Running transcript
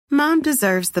Mom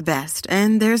deserves the best,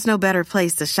 and there's no better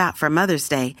place to shop for Mother's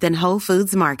Day than Whole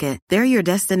Foods Market. They're your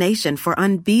destination for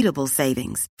unbeatable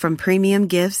savings, from premium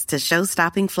gifts to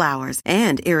show-stopping flowers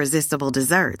and irresistible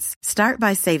desserts. Start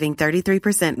by saving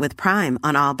 33% with Prime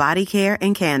on all body care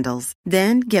and candles.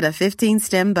 Then get a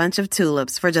 15-stem bunch of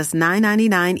tulips for just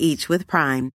 $9.99 each with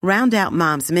Prime. Round out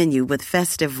Mom's menu with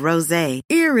festive rosé,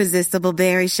 irresistible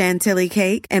berry chantilly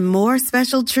cake, and more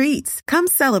special treats. Come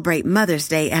celebrate Mother's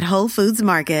Day at Whole Foods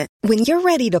Market. When you're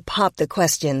ready to pop the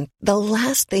question, the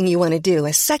last thing you want to do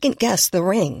is second-guess the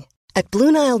ring. At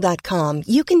BlueNile.com,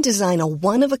 you can design a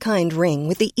one-of-a-kind ring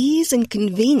with the ease and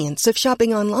convenience of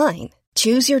shopping online.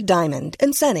 Choose your diamond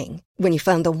and setting. When you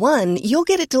find the one, you'll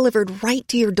get it delivered right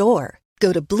to your door.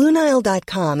 Go to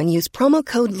BlueNile.com and use promo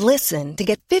code LISTEN to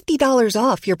get $50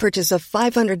 off your purchase of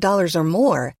 $500 or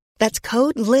more. That's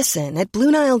code LISTEN at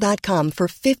BlueNile.com for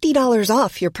 $50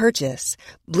 off your purchase.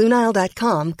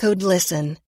 BlueNile.com, code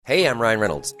LISTEN. Hey, I'm Ryan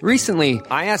Reynolds. Recently,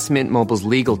 I asked Mint Mobile's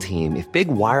legal team if big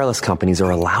wireless companies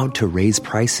are allowed to raise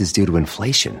prices due to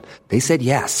inflation. They said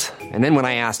yes. And then when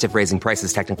I asked if raising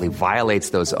prices technically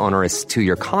violates those onerous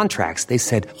two-year contracts, they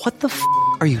said, "What the f***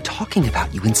 are you talking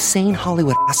about, you insane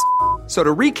Hollywood ass?" So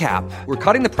to recap, we're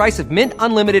cutting the price of Mint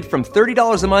Unlimited from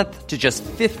 $30 a month to just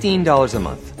 $15 a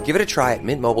month. Give it a try at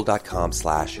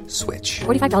mintmobile.com/switch.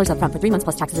 $45 up front for 3 months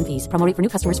plus taxes and fees. Promo rate for new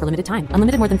customers for limited time.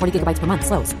 Unlimited more than 40 gigabytes per month.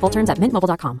 Slows full terms at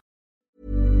mintmobile.com.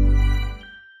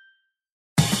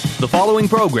 The following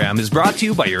program is brought to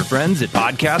you by your friends at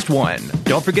Podcast One.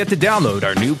 Don't forget to download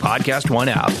our new Podcast One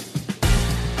app.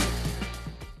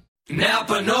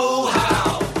 Napa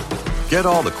Know-How. Get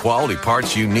all the quality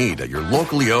parts you need at your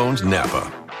locally owned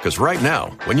Napa. Because right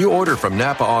now, when you order from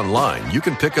Napa online, you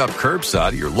can pick up curbside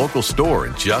at your local store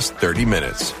in just 30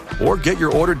 minutes. Or get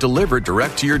your order delivered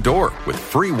direct to your door with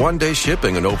free one-day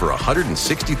shipping and over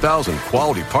 160,000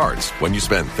 quality parts when you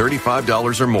spend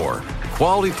 $35 or more.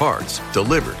 Quality parts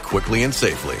delivered quickly and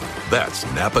safely. That's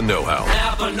Napa Know-How.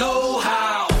 Napa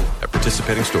Know-How. At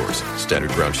participating stores,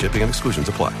 standard ground shipping and exclusions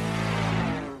apply.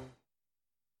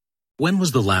 When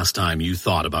was the last time you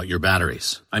thought about your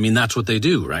batteries? I mean, that's what they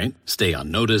do, right? Stay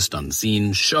unnoticed,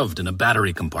 unseen, shoved in a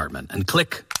battery compartment, and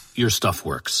click, your stuff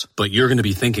works. But you're going to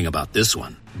be thinking about this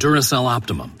one. Duracell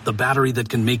Optimum, the battery that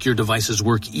can make your devices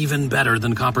work even better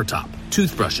than copper top.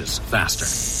 Toothbrushes, faster.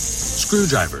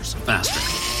 Screwdrivers, faster.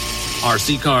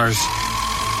 RC cars,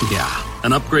 yeah,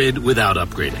 an upgrade without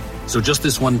upgrading. So just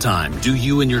this one time, do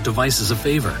you and your devices a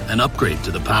favor and upgrade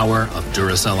to the power of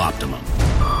Duracell Optimum.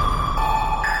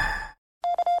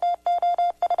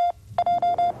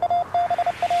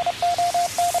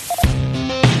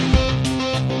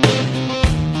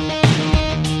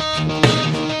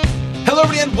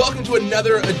 Welcome to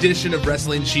another edition of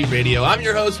Wrestling Sheet Radio. I'm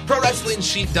your host,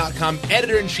 ProWrestlingSheet.com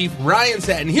editor-in-chief Ryan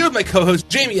Satin, here with my co-host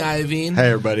Jamie Iovine. Hey,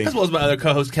 everybody. As well as my other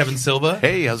co-host Kevin Silva.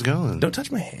 Hey, how's it going? Don't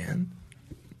touch my hand.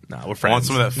 No, we're friends. I want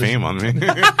some of that fame on me.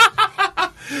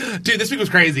 Dude, this week was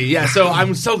crazy. Yeah, so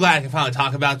I'm so glad I can finally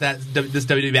talk about this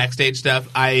WWE Backstage stuff.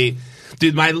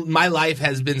 Dude, my life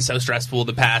has been so stressful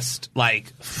the past,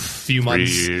 few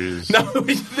months. 3 years. No,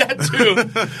 that too.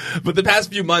 But the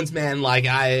past few months, man,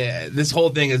 this whole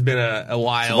thing has been a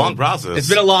while. It's a long process. It's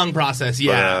been a long process,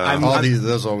 yeah.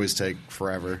 Those always take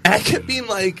forever. And I kept being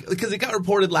because it got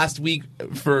reported last week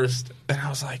first, and I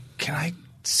was like, can I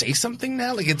say something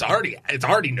now? It's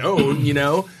already known, you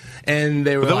know? And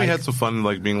they were we had some fun,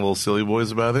 being little silly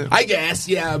boys about it. I guess,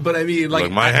 yeah, but I mean,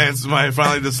 I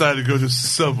finally decided to go to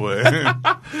Subway. I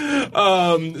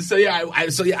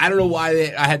don't know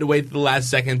why I had to wait to the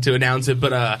last second to announce it,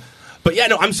 but yeah,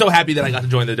 no, I'm so happy that I got to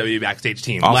join the WWE Backstage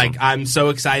team. Awesome. I'm so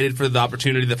excited for the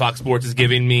opportunity that Fox Sports is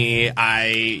giving me.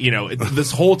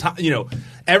 This whole time,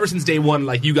 ever since day one,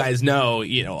 you guys know,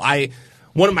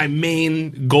 one of my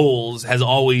main goals has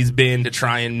always been to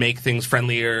try and make things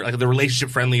friendlier, the relationship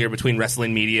friendlier between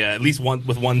wrestling media, at least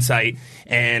with one site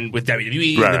and with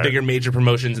WWE and the bigger major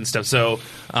promotions and stuff. So,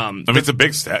 it's a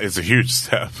big step. It's a huge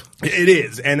step. It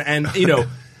is, and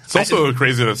it's also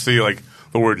crazy to see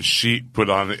the word sheet put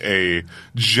on a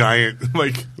giant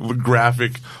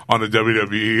graphic on a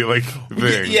WWE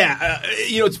thing. Yeah,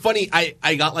 it's funny.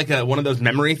 I got one of those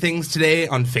memory things today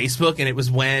on Facebook, and it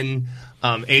was when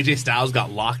AJ Styles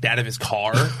got locked out of his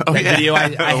car. Video I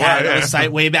had on the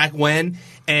site way back when,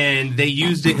 and they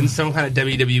used it in some kind of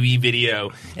WWE video,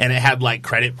 and it had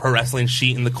credit Pro Wrestling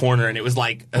Sheet in the corner, and it was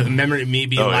a memory of me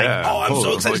being I'm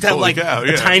so excited to have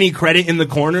a tiny credit in the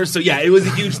corner. So yeah, it was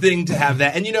a huge thing to have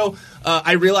that. And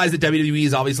I realized that WWE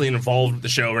is obviously involved with the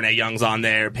show. Renee Young's on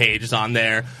there, Paige is on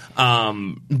there,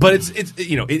 but it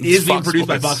is being produced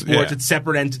by Fox Sports. Yeah. It's a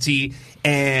separate entity,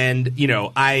 and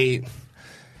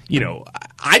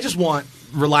I just want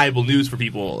reliable news for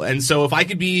people, and so if I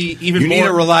could be even you more, need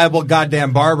a reliable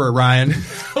goddamn barber, Ryan.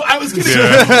 I was gonna.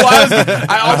 Yeah.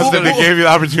 I was going to give you the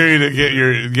opportunity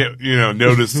to get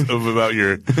notice about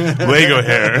your Lego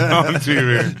hair on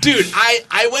TV. Dude,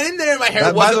 I went in there and my hair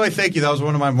wasn't. By the way, thank you. That was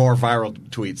one of my more viral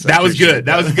tweets. That was good.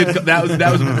 That was good. That was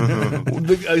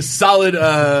a solid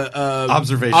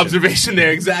observation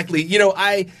there. Exactly.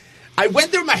 I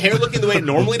went there with my hair looking the way it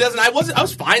normally does, and I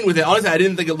was fine with it. Honestly, I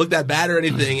didn't think it looked that bad or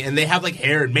anything. And they have like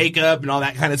hair and makeup and all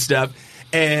that kind of stuff.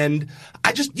 And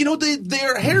I just,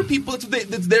 they're hair people. It's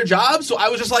their job. So I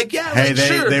was just like, yeah, hey,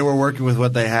 sure. They were working with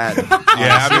what they had.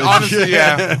 Honestly,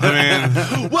 yeah.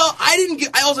 I mean, well,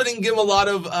 I also didn't give them a lot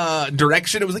of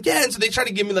direction. It was like, yeah, and so they tried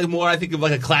to give me like more, I think, of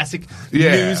like a classic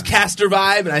newscaster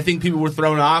vibe, and I think people were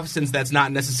thrown off since that's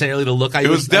not necessarily the look I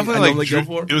normally go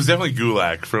for. It was definitely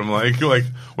Gulak from like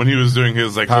when he was doing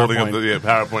his like holding up the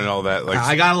PowerPoint and all that. Like,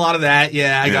 I got a lot of that.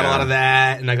 Yeah, I got a lot of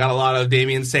that, and I got a lot of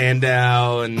Damian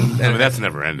Sandow, and I mean, that's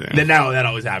never ending. No, that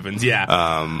always happens. Yeah.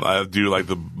 I do like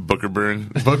the Booker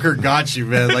burn. Booker got you,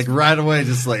 man. Like right away,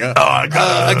 just like I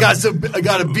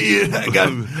got a beard. I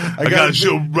got to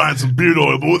show Ryan some beard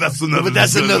oil, but that's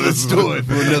another story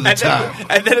for another time.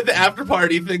 And then at the after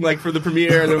party thing, like for the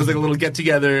premiere, there was like a little get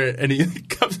together, and he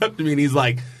comes up to me and he's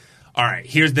like, all right,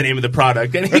 here's the name of the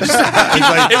product. And he just, it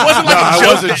wasn't like a joke. I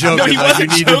wasn't joking. No, he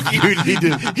wasn't joking.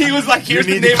 He was like, here's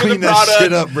the name of the product.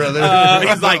 Shit up, brother.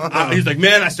 He's like,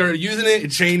 man, I started using it.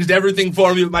 It changed everything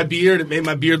for me with my beard. It made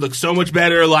my beard look so much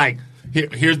better. Like,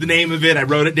 here's the name of it. I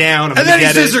wrote it down. And then he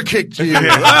scissor kicked you.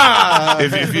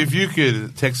 If you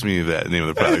could text me that name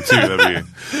of the product too, that'd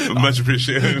be much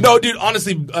appreciated. No, dude,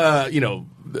 honestly,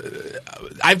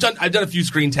 I've done a few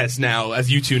screen tests now,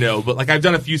 as you two know, but like I've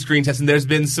done a few screen tests, and there's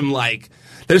been some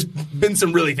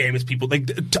really famous people, like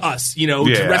to us,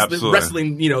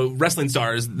 to wrestling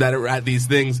stars that are at these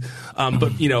things.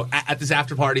 But at this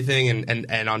after party thing,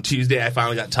 and on Tuesday, I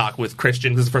finally got to talk with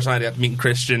Christian. This is the first time I got to meet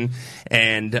Christian,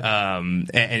 and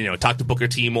talk to Booker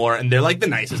T more, and they're like the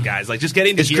nicest guys. Like just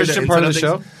getting to hear Christian part of the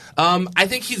show. I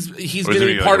think he's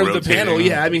been part of the panel.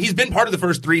 Yeah, I mean he's been part of the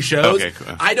first 3 shows. Okay,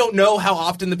 cool. I don't know how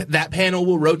often that panel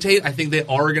will rotate. I think they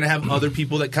are going to have other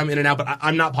people that come in and out, but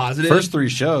I'm not positive. First 3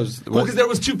 shows. Well, because there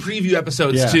was 2 preview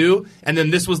episodes too, and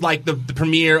then this was like the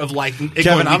premiere of like.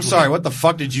 Kevin, I'm sorry. What the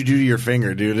fuck did you do to your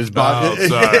finger, dude? It's sorry.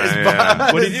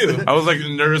 What did you do? I was like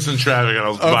nervous in traffic, and I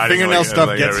was biting fingernail stuff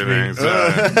like gets everything.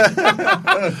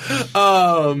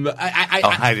 I'll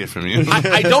hide it from you.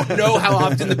 I don't know how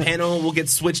often the panel will get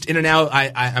switched in and out.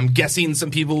 I'm guessing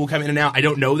some people will come in and out. I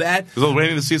don't know that. I was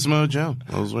waiting to see Samoa Joe.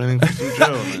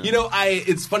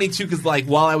 It's funny too because like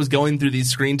while I was going through these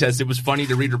screen tests, it was funny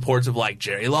to read reports of like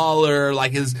Jerry Lawler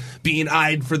like is being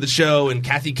eyed for the show and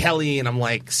Kathy Kelly, and I'm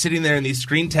like sitting there in these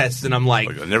screen tests, and I'm like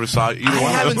I never saw either one.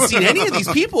 I haven't seen any of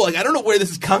these people. Like I don't know where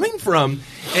this is coming from,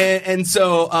 and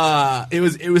so it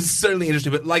was certainly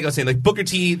interesting. But like I was saying, like Booker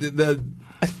T,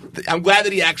 I'm glad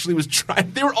that he actually was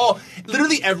trying. They were all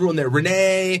literally everyone there.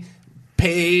 Renee,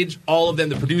 Paige, all of them,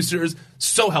 the producers,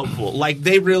 so helpful. Like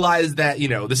they realized that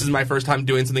this is my first time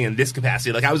doing something in this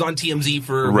capacity. Like I was on TMZ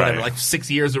for like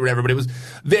 6 years or whatever, but it was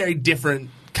very different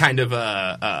kind of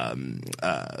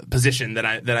position that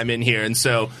I'm in here, and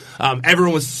so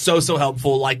everyone was so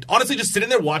helpful. Like honestly, just sitting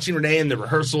there watching Renee in the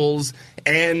rehearsals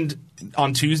and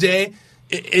on Tuesday.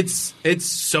 It's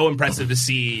so impressive to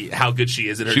see how good she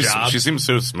is at her job. She seems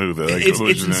so smooth. Like, it's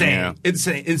insane. Yeah. It's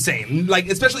insane. Like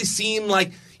especially seeing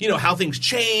like how things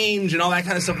change and all that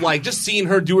kind of stuff. Like just seeing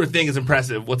her do her thing is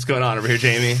impressive. What's going on over here,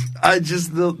 Jamie? I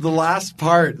just the last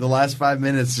part, the last 5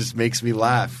 minutes just makes me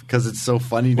laugh because it's so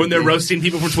funny when they're roasting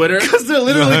people for Twitter. Because they're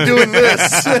literally doing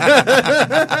this.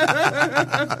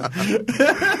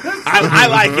 I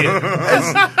like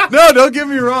it. No, don't get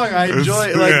me wrong. I enjoy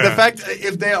it. Like the fact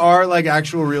if they are like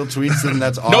actual real tweets, then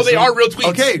that's awesome. No, they are real tweets.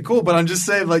 Okay, cool. But I'm just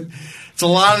saying, like, it's a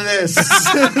lot of this.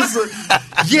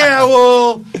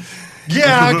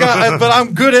 But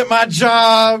I'm good at my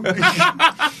job.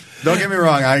 Don't get me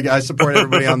wrong. I support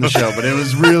everybody on the show, but it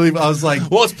was really. I was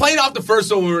like, well, it's playing off the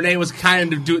first one when Renee was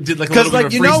kind of did like a little bit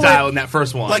of a freestyle in that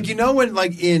first one. Like when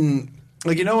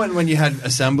you had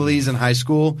assemblies in high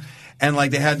school. And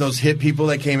like they had those hip people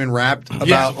that came and rapped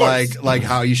about like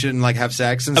how you shouldn't like have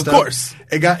sex and stuff. Of course,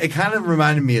 it kind of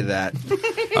reminded me of that.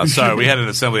 I'm sorry, we had an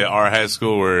assembly at our high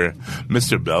school where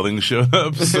Mr. Belding showed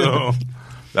up, so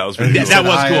that was pretty cool. That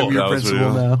was cool. Your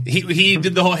principal now. He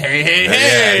did the whole hey.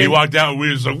 Yeah, he walked out and we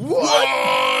were just like,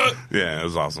 what? Yeah, it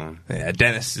was awesome. Yeah,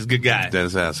 Dennis is a good guy.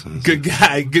 Dennis Haskins. Good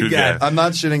guy. I'm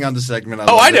not shitting on the segment.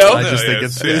 I know. I just think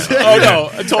it's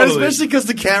Oh, no, totally. Especially because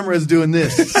the camera is doing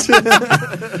this.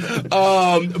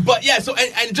 But yeah, so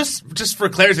and just for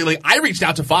clarity, like I reached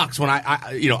out to Fox when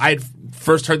I had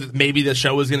first heard that maybe the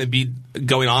show was going to be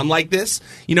going on like this.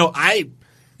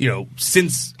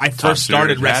 Since I first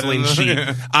started Wrestling Sheet,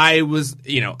 I was,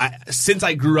 since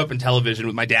I grew up in television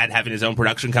with my dad having his own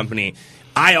production company,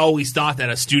 I always thought that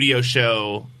a studio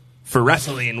show for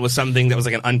wrestling was something that was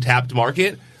like an untapped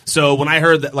market. So when I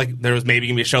heard that like there was maybe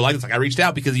going to be a show like this, like I reached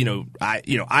out because I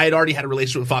had already had a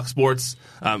relationship with Fox Sports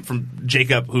from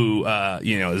Jacob, who is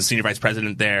the senior vice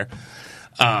president there.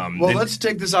 Let's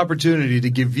take this opportunity to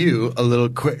give you a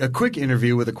quick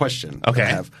interview with a question. Okay. I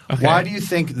have. Okay. Why do you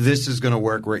think this is going to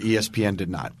work where ESPN did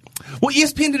not? Well,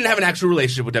 ESPN didn't have an actual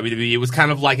relationship with WWE. It was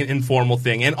kind of like an informal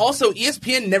thing. And also,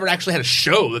 ESPN never actually had a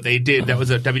show that they did that was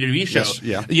a WWE show.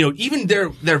 Yes, yeah. Even their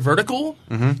vertical,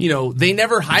 they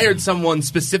never hired someone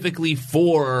specifically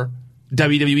for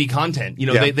WWE content.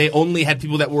 They only had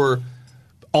people that were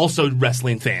also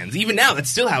wrestling fans. Even now, that's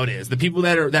still how it is. The people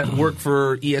that work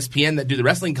for ESPN that do the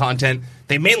wrestling content,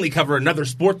 they mainly cover another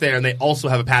sport there, and they also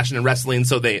have a passion in wrestling,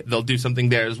 so they'll do something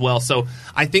there as well. So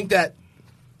I think that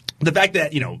the fact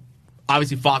that,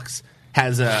 obviously Fox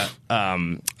has a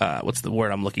what's the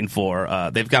word I'm looking for?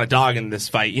 They've got a dog in this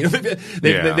fight.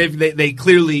 They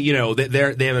clearly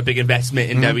they have a big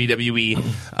investment in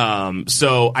WWE.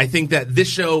 So I think that this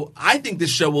show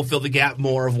will fill the gap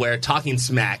more of where Talking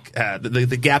Smack,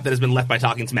 the gap that has been left by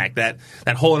Talking Smack, that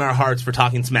hole in our hearts for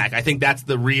Talking Smack. I think that's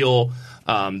the real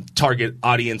target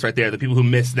audience right there. The people who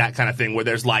miss that kind of thing, where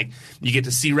there's like you get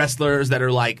to see wrestlers that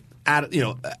are like a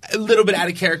little bit out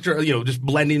of character, just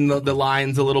blending the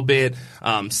lines a little bit,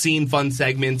 seeing fun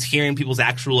segments, hearing people's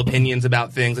actual opinions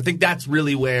about things. I think that's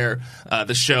really where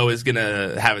the show is going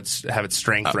to have its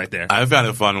strength right there. I found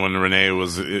it fun when Renee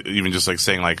was even just like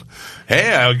saying like,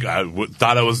 "Hey, I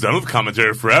thought I was done with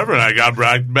commentary forever, and I got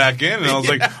brought back in." And I was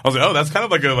like, "Oh, that's kind of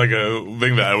like a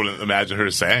thing that I wouldn't imagine her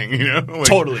saying,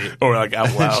 Totally, or like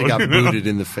out loud." She got booted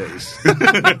in the face.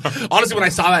 Honestly, when I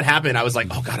saw that happen, I was like,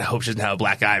 "Oh God, I hope she doesn't have a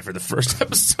black eye for the first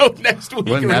episode next week."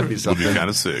 Wouldn't that be something? Would be kind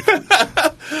of sick.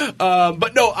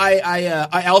 But no,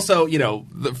 I also,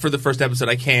 for the first episode,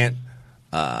 I can't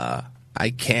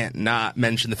not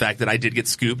mention the fact that I did get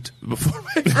scooped before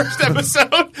my first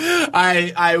episode.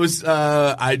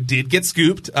 I did get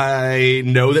scooped. I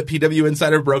know that PW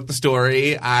Insider broke the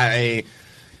story.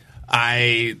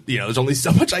 There's only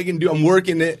so much I can do. I'm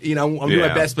working it, I'm doing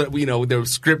my best, but there were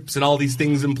scripts and all these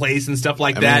things in place and stuff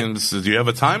like that. Do you have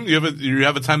a time? You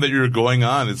have a time that you're going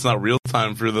on. It's not real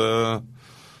time for the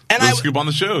scoop on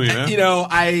the show,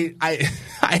 I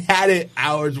had it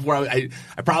hours before I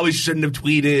probably shouldn't have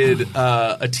tweeted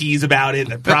a tease about it.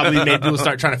 That probably made people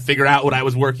start trying to figure out what I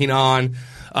was working on.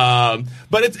 But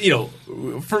it's,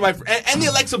 for and the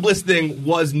Alexa Bliss thing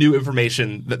was new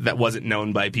information that wasn't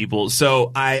known by people.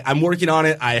 So I'm working on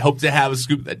it. I hope to have a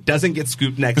scoop that doesn't get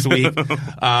scooped next week.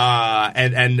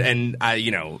 And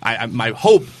my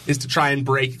hope is to try and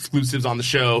break exclusives on the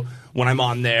show when I'm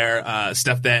on there,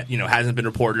 stuff that, hasn't been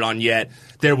reported on yet.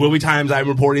 There will be times I'm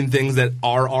reporting things that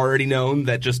are already known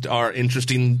that just are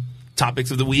interesting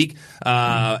topics of the week,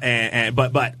 but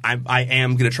I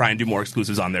am going to try and do more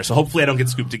exclusives on there. So hopefully I don't get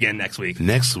scooped again next week.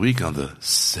 Next week on the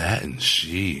Satin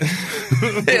Sheet.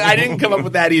 I didn't come up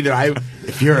with that either.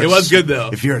 It was good though.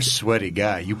 If you're a sweaty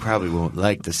guy, you probably won't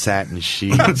like the Satin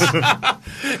Sheets.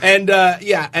 And if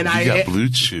you got Blue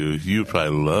Chew, you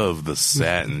probably love the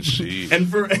Satin Sheet.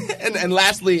 And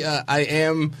lastly, I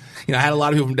am. I had a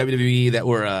lot of people from WWE that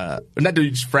were not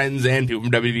just friends and people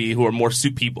from WWE who are more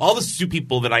suit people. All the suit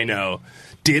people that I know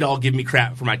did all give me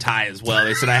crap for my tie as well.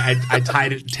 They said I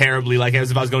tied it terribly, like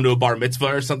as if I was going to a bar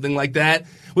mitzvah or something like that.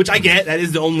 Which I get. That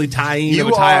is the only tying of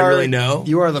a tie I really know.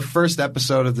 You are the first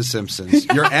episode of The Simpsons.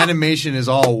 Your animation is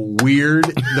all weird.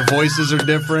 The voices are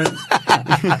different.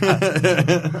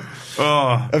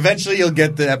 Eventually, you'll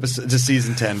get the episode to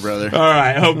season 10, brother. All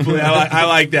right. Hopefully, I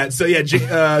like that. So yeah,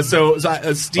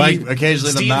 Steve.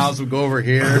 Occasionally, the mouths will go over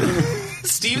here.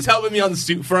 Steve's helping me on the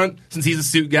suit front since he's a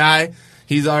suit guy.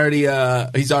 He's already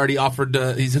offered.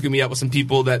 He's hooking me up with some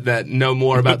people that know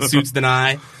more about suits than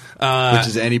I. Which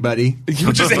is anybody.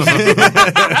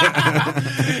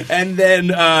 And then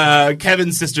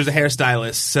Kevin's sister's a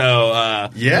hairstylist, so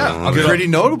a pretty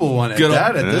notable one at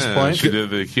this point. She did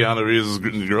the Keanu Reeves'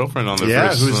 girlfriend on the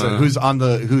first. who's on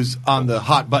the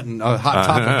hot button, hot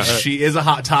topic. She is a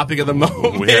hot topic of the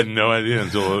moment. We had no idea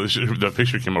until the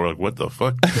picture came out. We're like, what the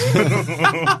fuck?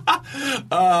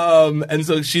 And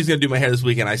so she's going to do my hair this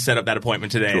weekend. I set up that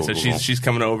appointment today. Cool. So she's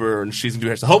coming over and she's going to do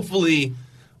her hair. So hopefully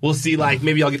we'll see, like,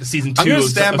 maybe I'll get to season 2. I'm going to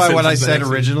stand by what I said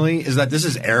originally, is that this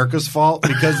is Erica's fault,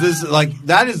 because this, like,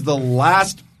 that is the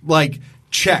last, like,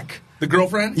 check. The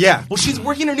girlfriend? Yeah. Well, she's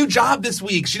working her new job this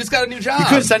week. She just got a new job. You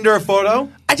couldn't send her a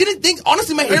photo? I didn't think,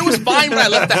 honestly, my hair was fine when I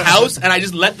left the house, and I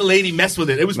just let the lady mess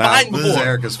with it. It was fine before. This is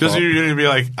Erica's fault. Because you're going to be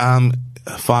like,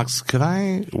 Fox, could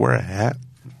I wear a hat?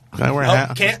 Can I wear a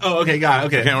hat? Okay, got it.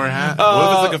 Okay. Can't wear a hat? What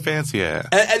if it's like a fancy hat?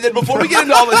 And then before we get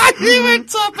into all this... You wear a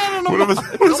top hat and a monocle.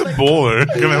 What is a bowler?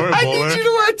 Can I wear a bowler? I need you to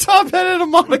wear a top hat and a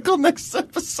monocle next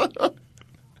episode.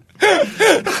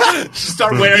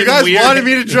 Start wearing You guys weird... wanted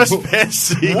me to dress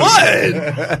fancy. What?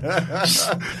 I'm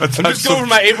just going for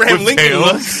my Abraham Lincoln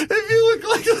look. If you look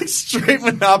like straight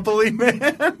Monopoly man.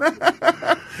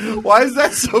 Why is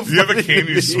that so funny? You have a cane,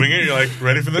 you swing it, you're like,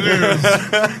 ready for the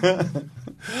news.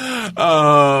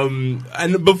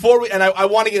 And before we, and I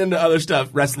want to get into other stuff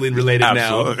wrestling related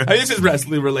Absolutely. now. This is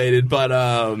wrestling related, but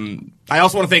I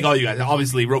also want to thank all you guys.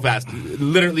 Obviously, real fast,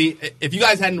 literally, if you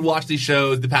guys hadn't watched these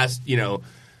shows the past,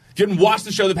 if you haven't watched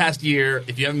the show the past year,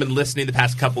 if you haven't been listening the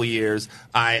past couple of years,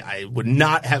 I would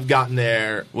not have gotten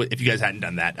there if you guys hadn't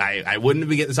done that. I wouldn't have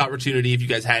been getting this opportunity if you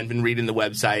guys hadn't been reading the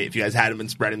website, if you guys hadn't been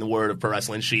spreading the word of Pro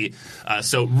Wrestling Sheet.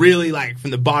 So really, like,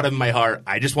 from the bottom of my heart,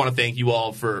 I just want to thank you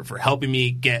all for helping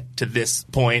me get to this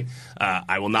point.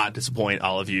 I will not disappoint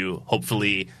all of you.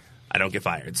 Hopefully, I don't get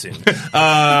fired soon.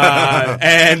 Fired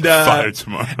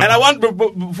tomorrow. And I want,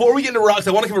 before we get into Raw, because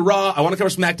I want to cover Raw, I want to cover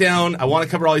SmackDown, I want to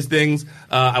cover all these things.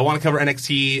 I want to cover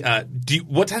NXT.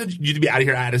 What time did you be out of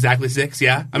here at? Exactly 6?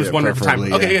 Yeah, I'm just wondering for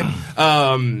time. Okay,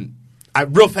 good.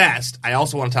 Real fast, I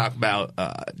also want to talk about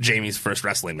Jamie's first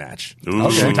wrestling match. Ooh.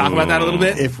 Should we talk about that a little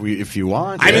bit? If you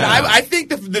want. I mean, I think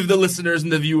the listeners and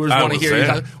the viewers want to hear you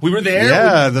talk. We were there.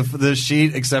 Yeah, the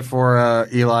sheet, except for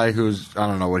Eli, who's, I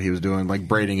don't know what he was doing, like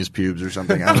braiding his pubes or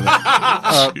something.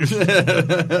 I don't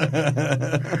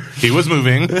know. He was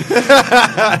moving.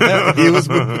 He was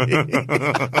moving.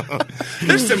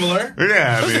 They're similar.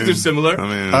 Yeah, they're similar.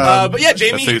 But yeah,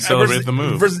 Jamie that's how you celebrate the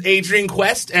move. versus Adrian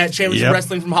Quest at Championship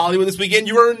Wrestling from Hollywood this weekend.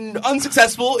 You were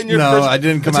unsuccessful in your first I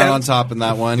didn't come out on top in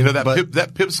that one. You know, that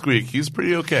pipsqueak, he's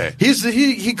pretty okay.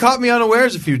 He caught me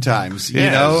unawares a few times.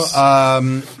 Yes.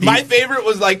 My favorite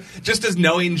was, like, just as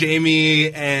knowing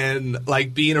Jamie and,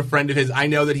 like, being a friend of his, I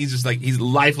know that he's just, like, he's a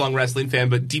lifelong wrestling fan,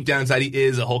 but deep down inside he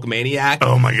is a Hulkamaniac.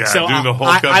 Oh my god, so dude, the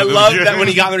Hulk I love that when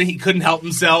he got there he couldn't help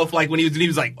himself. Like, when he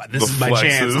was like, this is my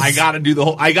chance. I gotta do the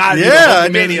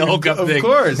Hulkamania Hulk up thing. Of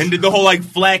course. And did the whole, like,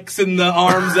 flex and the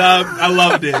arms up. I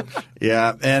loved it.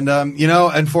 Yeah, and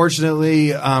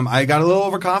unfortunately, I got a little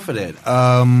overconfident.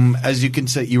 As you can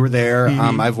see, you were there.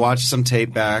 Mm-hmm. I've watched some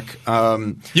tape back.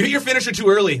 You hit your finisher too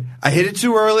early. I hit it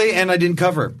too early, and I didn't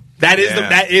cover. That is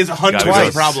 100%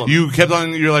 the problem. You kept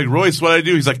on. You're like, Royce, what I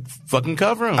do? He's like, fucking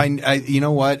cover him. You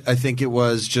know what? I think it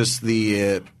was just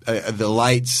the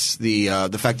lights, the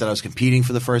fact that I was competing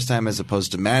for the first time as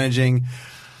opposed to managing.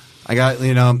 I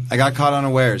got caught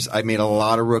unawares. I made a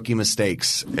lot of rookie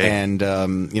mistakes, and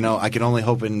I can only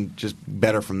hope and just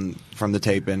better from the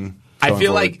tape. And I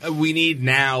feel forward. like we need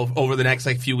now over the next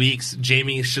few weeks,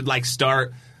 Jamie should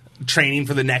start training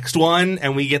for the next one,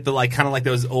 and we get the kind of like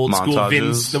those old montages. School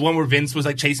Vince, the one where Vince was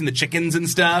chasing the chickens and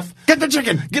stuff. Get the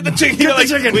chicken.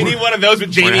 We need one of those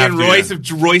with Jamie and Royce.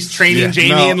 Of Royce training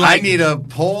Jamie and I need a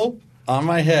pole on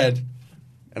my head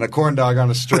and a corn dog on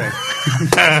a string.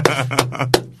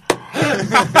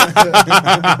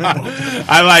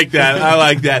 I like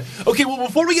that. Okay, well,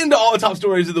 before we get into all the top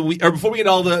stories of the week, or before we get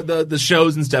all the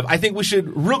shows and stuff, I think we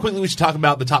should talk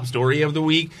about the top story of the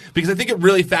week, because I think it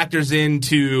really factors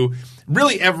into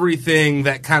really everything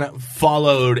that kind of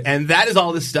followed, and that is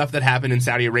all this stuff that happened in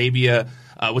Saudi Arabia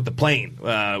with the plane,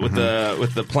 with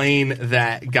the plane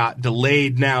that got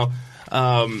delayed. Now,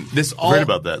 Heard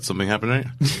about that? Something happened, right?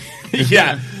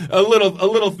 Yeah, a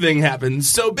little thing happened.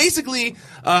 So basically,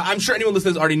 I'm sure anyone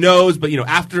listening already knows, but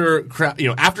after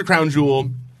Crown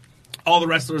Jewel, all the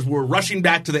wrestlers were rushing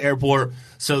back to the airport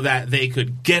so that they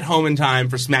could get home in time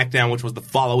for SmackDown, which was the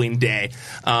following day.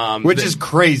 Which is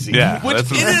crazy. Yeah,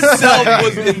 which in itself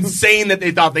was insane that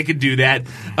they thought they could do that.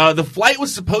 The flight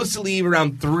was supposed to leave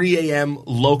around 3 a.m.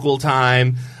 local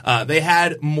time. They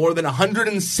had more than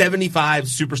 175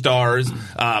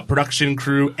 superstars, production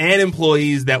crew, and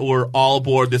employees that were all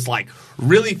aboard this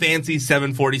really fancy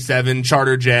 747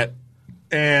 charter jet.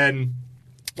 And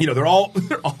they're all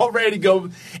ready to go,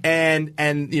 and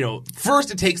first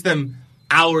it takes them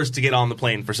hours to get on the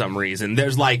plane for some reason.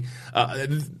 There's like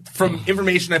from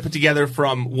information I put together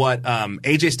from what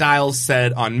AJ Styles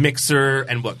said on Mixer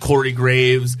and what Corey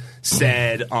Graves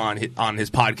said on his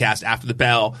podcast After the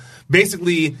Bell.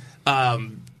 Basically,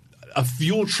 a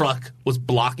fuel truck was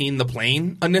blocking the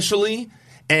plane initially,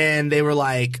 and they were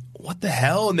like, "What the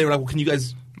hell?" And they were like, "Well, can you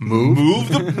guys move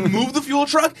the fuel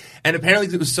truck?" And apparently,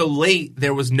 'cause it was so late,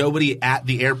 there was nobody at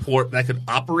the airport that could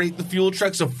operate the fuel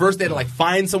truck. So first, they had to like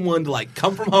find someone to like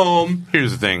come from home.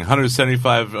 Here's the thing: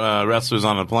 175 wrestlers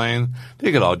on a plane.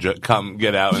 They could all come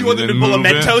get out. You want them to pull a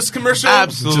Mentos commercial?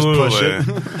 Absolutely. Just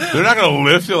push it. They're not going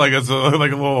to lift it like it's a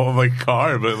little like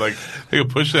car, but like they could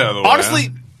push it out of the way. Honestly,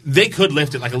 they could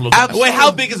lift it like a little. Wait, how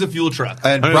big is a fuel truck?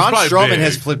 And Braun Strowman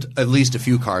has flipped at least a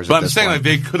few cars. But at I'm this saying point. like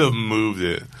they could have moved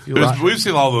it. We've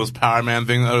seen all those Power Man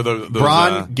things.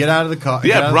 Braun, get out of the car.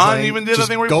 Yeah, Braun even did a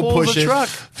thing where he pulls the truck.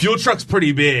 Fuel truck's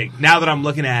pretty big. Now that I'm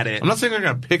looking at it, I'm not saying they're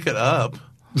going to pick it up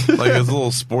like it's a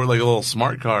little sport, like a little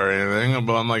smart car or anything.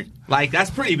 But I'm like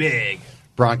that's pretty big.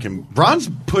 Braun's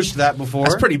pushed that before.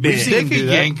 That's pretty big. They could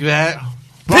yank that.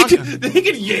 They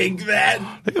could yank that.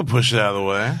 They could push it out of the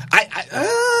way.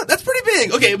 That's pretty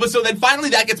big. Okay, but so then finally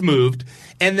that gets moved,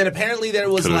 and then apparently there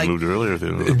was Could have like moved earlier if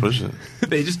they would have pushed it.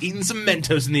 they just eaten some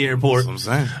Mentos in the airport. That's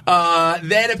what I'm saying.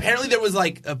 Then apparently there was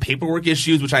like paperwork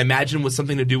issues, which I imagine was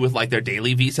something to do with like their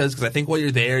daily visas, because I think while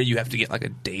you're there you have to get like a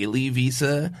daily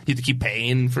visa. You have to keep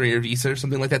paying for your visa or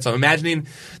something like that. So I'm imagining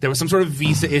there was some sort of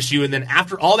visa issue, and then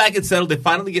after all that gets settled, they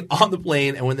finally get on the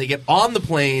plane, and when they get on the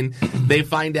plane, they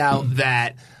find out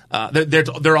that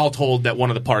they're all told that one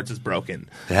of the parts is broken.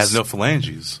 It has no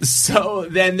phalanges. So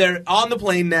then they're on the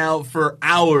plane now for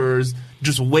hours,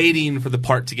 just waiting for the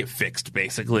part to get fixed,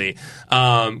 basically.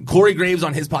 Corey Graves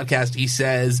on his podcast, he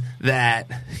says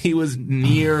that he was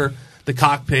near the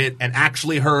cockpit and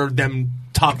actually heard them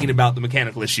talking about the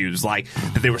mechanical issues, like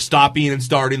that they were stopping and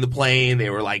starting the plane. They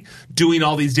were like doing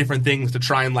all these different things to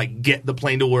try and like get the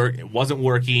plane to work. It wasn't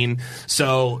working.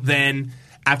 So then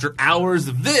after hours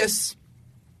of this,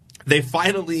 they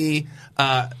finally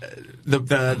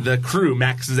the crew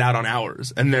maxes out on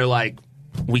hours, and they're like,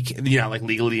 we can, like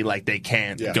legally, like they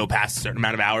can't go past a certain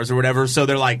amount of hours or whatever. So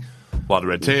they're like, a lot of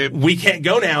red tape. We can't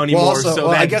go now anymore.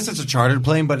 I guess it's a chartered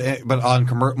plane, but on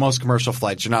most commercial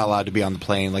flights, you're not allowed to be on the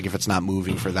plane like if it's not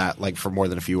moving for that, like for more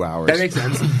than a few hours. That makes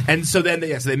sense. And so then,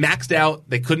 so they maxed out.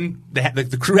 They couldn't.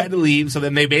 The crew had to leave. So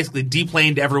then they basically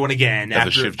deplaned everyone again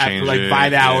after like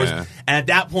 5 hours. Yeah. And at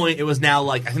that point, it was now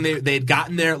like I think they had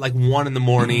gotten there at like 1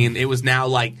 a.m. It was now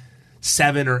like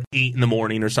 7 or 8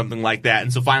 a.m. or something like that.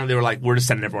 And so finally, they were like, "We're just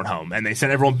sending everyone home," and they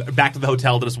sent everyone back to the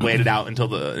hotel to just wait it out until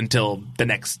the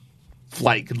next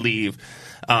flight could leave.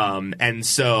 And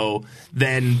so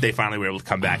then they finally were able to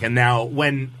come back. And now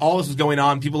when all this was going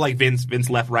on, people like Vince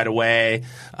left right away.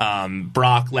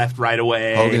 Brock left right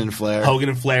away. Hogan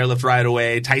and Flair left right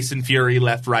away. Tyson Fury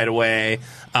left right away.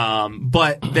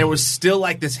 But there was still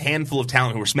like this handful of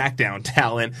talent who were SmackDown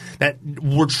talent that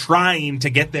were trying to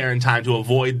get there in time to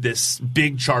avoid this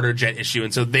big charter jet issue.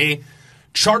 And so they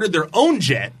chartered their own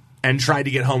jet and tried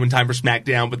to get home in time for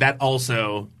SmackDown, but that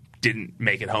also didn't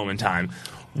make it home in time.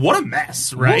 What a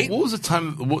mess, right? What was the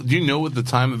time? Do you know what the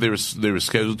time that they were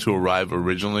scheduled to arrive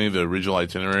originally? The original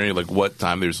itinerary, like what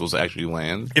time they were supposed to actually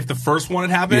land? If the first one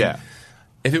had happened, yeah.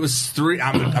 If it was 3,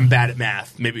 I'm bad at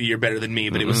math. Maybe you're better than me,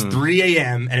 but it was 3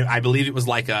 a.m. and I believe it was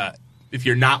like if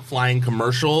you're not flying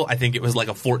commercial, I think it was like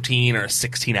a 14 or a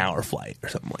 16-hour flight or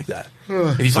something like that.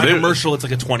 If you fly commercial, it's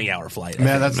like a 20-hour flight.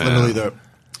 Man, that's literally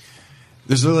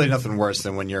There's literally nothing worse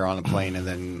than when you're on a plane and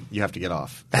then you have to get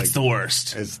off. That's the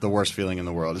worst. It's the worst feeling in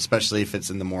the world, especially if it's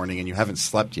in the morning and you haven't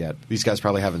slept yet. These guys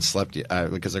probably haven't slept yet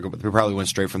because they probably went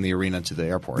straight from the arena to the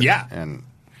airport. Yeah. And,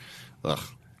 ugh.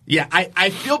 Yeah, I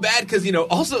feel bad because,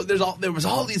 also there was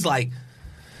all this like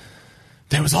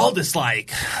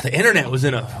the internet was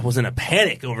in a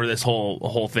panic over this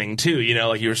whole thing too.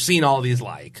 Like you were seeing all these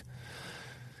like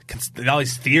all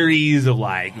these theories of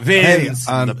like Vince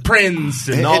and the Prince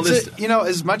and all this.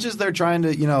 As much as they're trying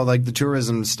to, like the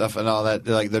tourism stuff and all that,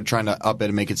 like they're trying to up it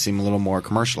and make it seem a little more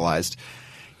commercialized.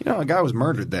 A guy was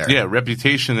murdered there. Yeah,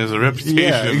 reputation is a reputation.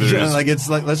 Yeah,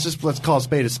 let's call a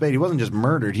spade a spade. He wasn't just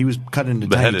murdered; he was cut into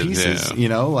tiny pieces.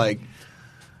 Yeah.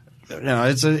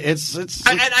 It's.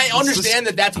 And I understand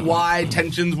that's why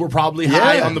tensions were probably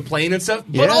high on the plane and stuff.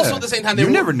 But also at the same time, you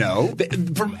never know.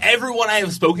 From everyone I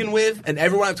have spoken with and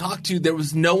everyone I've talked to, there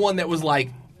was no one that was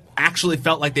like actually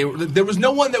felt like they were. There was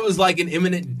no one that was like an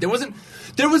imminent. There wasn't.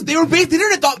 They were. The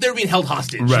internet thought they were being held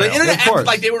hostage. Right. The internet acted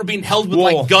like they were being held with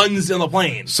like guns on the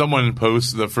plane. Someone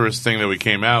posted the first thing that we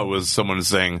came out was someone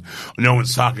saying no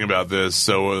one's talking about this,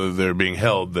 so they're being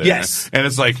held there. Yes, and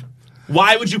it's like.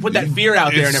 Why would you put that fear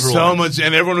out there? And everyone so much,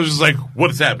 and everyone was just like,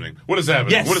 "What is happening? What is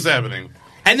happening? Yes. What is happening?"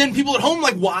 And then people at home,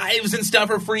 like wives and stuff,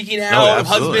 are freaking out.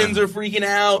 Husbands are freaking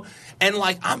out, and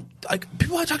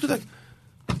people I talk to, like,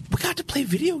 we got to play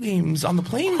video games on the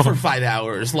plane for 5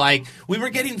 hours. Like, we were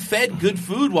getting fed good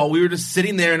food while we were just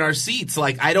sitting there in our seats.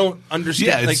 Like, I don't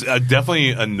understand. Yeah, it's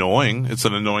definitely annoying. It's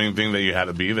an annoying thing that you had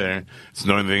to be there. It's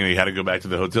an annoying thing that you had to go back to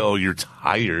the hotel. You're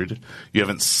tired. You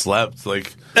haven't slept. Dude,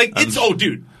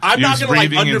 I'm not going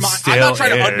to undermine. I'm not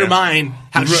trying to undermine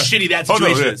how shitty that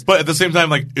situation is. But at the same time,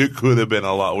 like, it could have been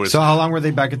a lot worse. So how long were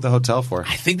they back at the hotel for?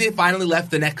 I think they finally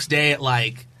left the next day at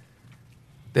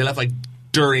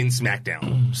during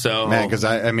SmackDown. So man, because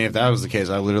I mean, if that was the case,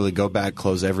 I literally go back,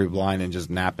 close every blind, and just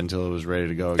nap until it was ready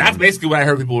to go again. That's basically what I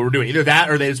heard people were doing. Either that,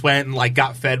 or they just went and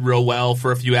got fed real well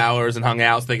for a few hours and hung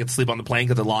out so they could sleep on the plane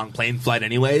because it's a long plane flight,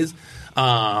 anyways.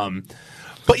 But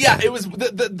yeah, it was.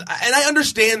 And I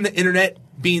understand the internet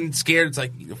being scared. It's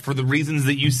like for the reasons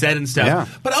that you said and stuff. Yeah.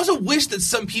 But I also wish that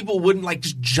some people wouldn't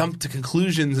just jump to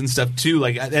conclusions and stuff too.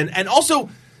 Like, and also.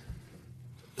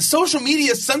 Social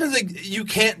media, sometimes you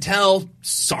can't tell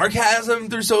sarcasm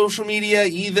through social media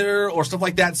either, or stuff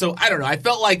like that. So I don't know. I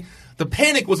felt like the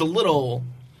panic was a little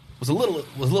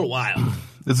wild.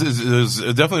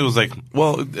 It definitely was like,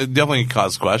 well, it definitely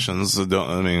caused questions.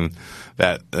 I mean,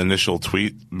 that initial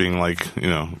tweet being like,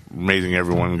 making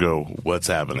everyone go, "What's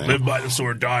happening? Live by the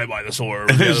sword, die by the sword."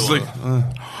 It's like,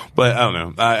 but I don't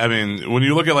know. I mean, when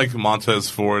you look at Montez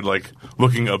Ford,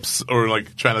 looking up or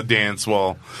trying to dance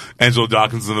while Angelo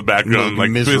Dawkins in the background,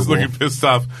 looking pissed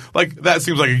off, that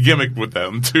seems like a gimmick with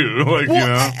them too.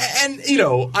 And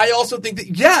I also think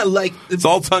that it's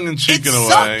all tongue in cheek in a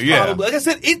way. Yeah, probably. Like I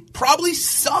said, it probably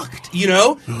sucked.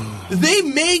 They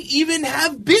may even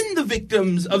have been the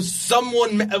victims of someone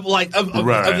of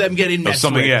them getting messed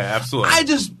with. Yeah, absolutely.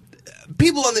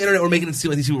 People on the internet were making it seem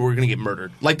like these people were going to get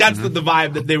murdered. That's the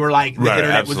vibe that they were the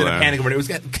internet was in a panic over it.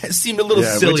 It seemed a little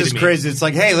silly which is to me. crazy. It's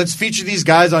like, hey, let's feature these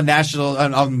guys on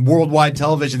on worldwide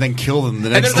television, then kill them the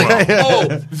next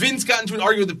day. Vince got into an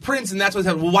argument with the Prince, and that's what's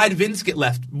happened. Well, why did Vince get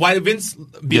left? Why did Vince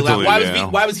be allowed?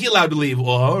 Why was he allowed to leave?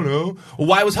 Well, I don't know. Well,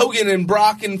 why was Hogan and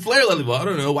Brock and Flair allowed to leave? Well, I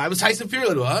don't know. Why was Tyson Fury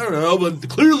allowed to leave? Well, I don't know. But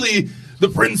clearly the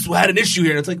Prince had an issue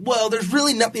here. And it's like, well, there's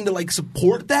really nothing to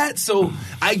support that. So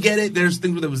I get it. There's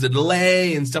things where there was a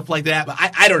delay and stuff like that. But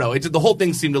I don't know. The whole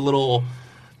thing seemed a little.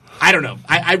 I don't know.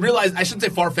 I realized I shouldn't say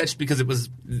far-fetched because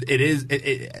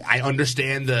I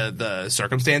understand the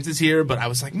circumstances here, but I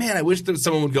was like, man, I wish that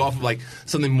someone would go off of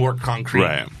something more concrete.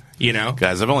 Right.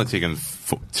 Guys, I've only taken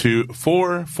 4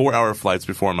 4-hour flights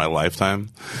before in my lifetime,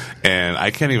 and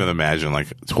I can't even imagine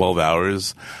 12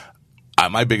 hours.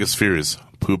 My biggest fear is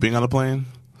pooping on a plane.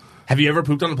 Have you ever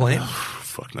pooped on a plane?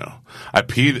 Fuck no. I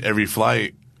peed every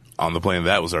flight on the plane.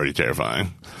 That was already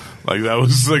terrifying. That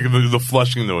was the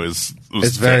flushing noise was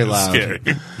it's very loud. Scary.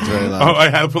 It's very loud. I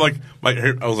had to put my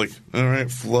hair. I was like, all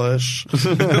right, flush.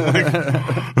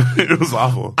 It was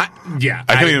awful. I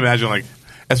can't even imagine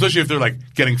especially if they're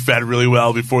getting fed really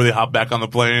well before they hop back on the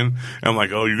plane. And I'm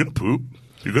like, oh, you're gonna poop.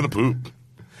 You're gonna poop.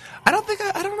 I don't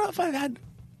know if I've had.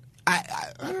 I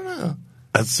don't know.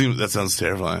 That sounds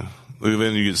terrifying.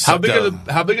 Then you get how big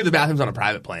are the bathrooms on a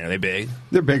private plane? Are they big?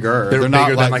 They're bigger. They're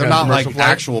not not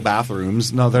actual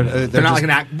bathrooms. No, they're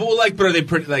not but are they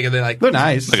pretty? Are they they're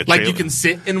nice. You can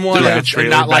sit in one. They're a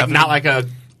not like a.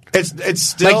 It's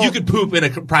still you could poop in a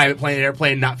private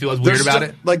airplane and not feel as weird about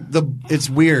it. It's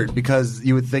weird because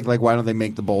you would think why don't they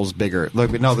make the bowls bigger?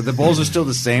 No, the bowls are still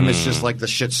the same. It's just the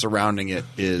shit surrounding it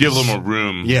is. You have a little more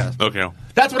room. Yeah. Okay.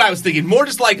 That's what I was thinking. More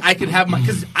just I could have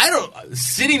because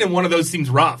sitting in one of those seems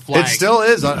rough. It still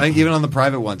is even on the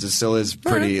private ones. It still is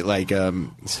pretty Is it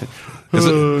I'm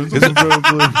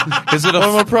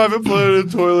a private plane and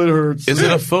the toilet hurts. Is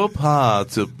it a faux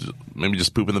pas to maybe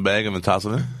just poop in the bag and then toss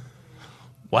it in?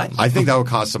 What? I think that would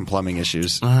cause some plumbing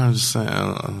issues. I'm just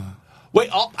saying. Wait,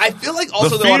 I feel like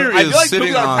also pooping on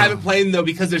a private plane though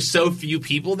because there's so few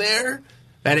people there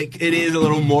that it is a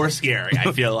little more scary.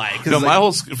 I feel like. No, my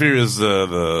whole fear is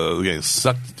the getting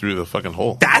sucked through the fucking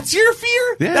hole. That's your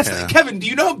fear? Yeah. Kevin, do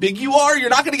you know how big you are? You're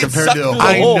not going to get sucked through the hole.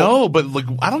 I know, but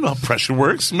I don't know how pressure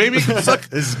works. Maybe it can suck.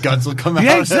 His guts will come out.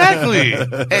 Yeah, exactly.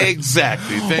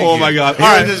 Exactly. Thank you. Oh my god! All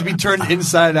right, just be turned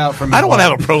inside out from. I don't want to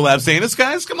have a prolapse anus,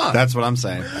 guys. Come on. That's what I'm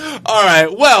saying. All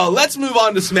right. Well, let's move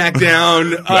on to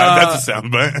SmackDown. That's a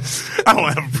soundbite. I don't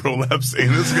want to have a prolapse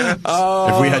anus, guys.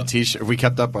 If we had if we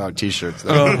kept up our t-shirts.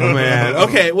 Oh man.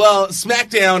 Okay. Well,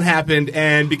 SmackDown happened,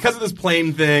 and because of this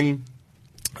plane thing,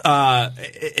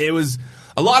 it was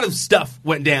a lot of stuff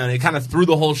went down. It kind of threw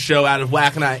the whole show out of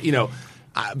whack, and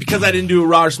because I didn't do a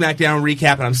Raw or SmackDown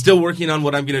recap, and I'm still working on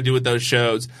what I'm going to do with those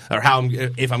shows, or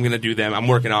if I'm going to do them. I'm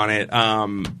working on it.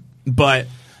 But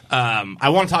I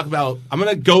want to talk about. I'm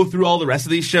going to go through all the rest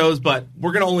of these shows, but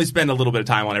we're going to only spend a little bit of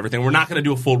time on everything. We're not going to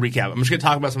do a full recap. I'm just going to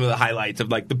talk about some of the highlights of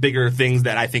like the bigger things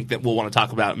that I think that we'll want to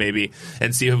talk about maybe,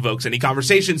 and see if it evokes any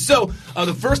conversation. So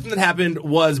the first thing that happened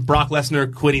was Brock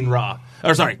Lesnar quitting Raw.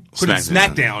 Quitting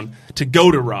SmackDown to go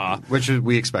to Raw. Which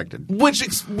we expected. Which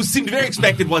seemed very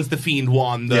expected once The Fiend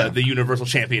won the Universal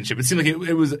Championship. It seemed like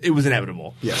it was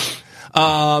inevitable. Yeah.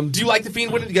 Do you like The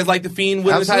Fiend winning? Do you guys like The Fiend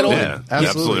winning the title? Yeah,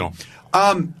 absolutely.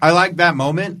 I like that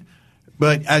moment,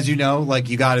 but as you know, like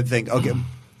you got to think, okay,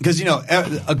 because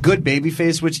a good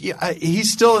babyface, which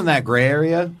he's still in that gray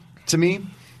area to me.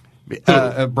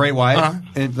 Bray Wyatt,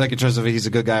 in terms of he's a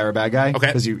good guy or a bad guy,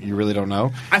 because you really don't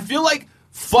know. I feel like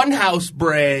Funhouse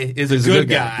Bray is a good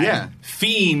guy. Yeah.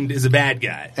 Fiend is a bad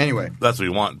guy. Anyway, that's what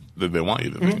you want. They want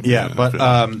you to. Mm-hmm. Yeah, but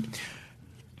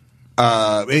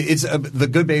it's the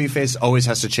good babyface always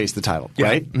has to chase the title,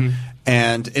 right? Mm-hmm.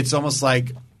 And it's almost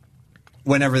like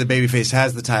whenever the babyface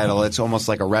has the title, it's almost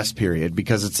like a rest period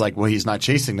because it's like, well, he's not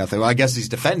chasing nothing. Well, I guess he's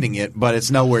defending it, but it's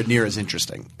nowhere near as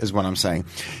interesting, is what I'm saying.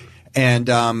 And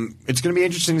it's going to be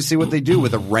interesting to see what they do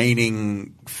with a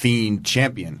reigning Fiend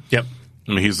champion. Yep.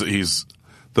 I mean, he's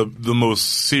the most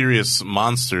serious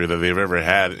monster that they've ever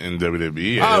had in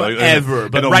WWE. Ever,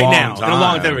 but right now. In a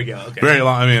long time ago. Okay. Very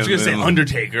long. I mean, I was going to say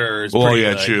Undertaker is pretty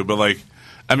good. True. But,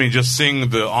 just seeing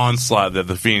the onslaught that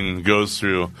the Fiend goes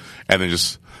through and then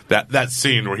just that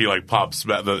scene where he, pops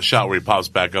back, the shot where he pops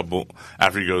back up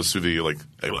after he goes through the,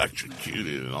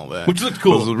 electrocuted and all that. Which looked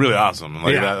cool. It was really awesome.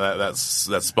 That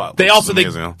spot. They also,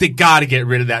 they got to get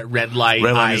rid of that red light.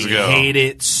 I hate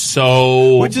it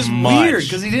so much. Which is weird,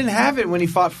 because he didn't have it when he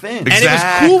fought Finn. Exactly. And it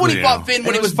was cool when he fought Finn,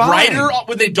 when it was brighter,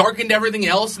 when they darkened everything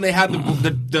else and they had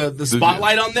the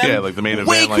spotlight on them. Yeah, like the main event.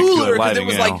 Way cooler, because it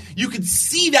was you could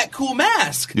see that cool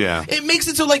mask. Yeah. It makes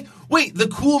it so wait, the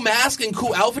cool mask and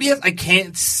cool outfit he has, I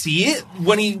can't see it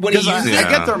when he uses it. I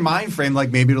get their mind frame,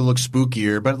 maybe it'll look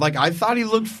spookier, but I thought he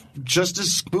looked just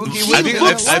as spooky. I think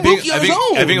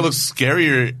it looks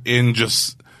scarier in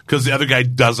just because the other guy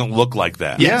doesn't look like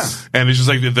that. Yes. And it's just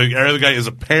the other guy is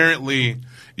apparently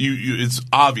it's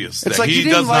obvious that he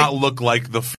does not look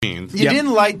like the Fiend. You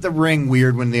didn't like the ring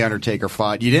weird when the Undertaker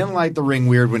fought. You didn't like the ring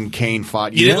weird when Kane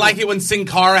fought. You didn't like it when Sin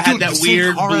Cara had that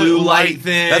weird blue light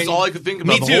thing. That's all I could think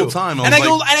about the whole time. And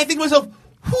I think to myself,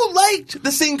 who liked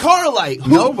the Sin Cara light?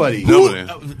 Nobody.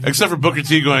 Except for Booker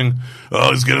T going,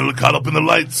 oh, he's getting caught up in the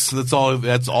lights. That's all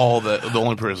the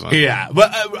only person. Yeah. But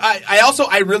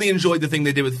I really enjoyed the thing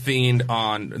they did with Fiend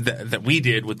that we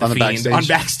did with the Fiend on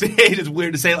Backstage. It's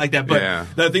weird to say it like that, but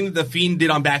the thing that the Fiend did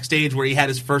on Backstage where he had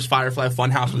his first Firefly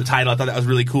Funhouse with the title, I thought that was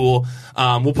really cool.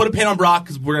 We'll put a pin on Brock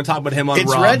because we're going to talk about him on Raw.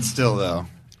 It's red still, though.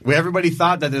 Everybody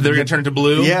thought that they were going to turn it to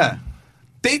blue? Yeah.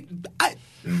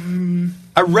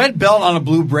 A red belt on a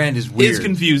blue brand is weird. It's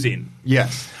confusing.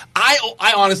 Yes.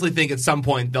 I honestly think at some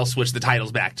point they'll switch the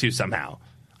titles back too somehow.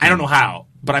 I don't know how,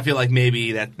 but I feel like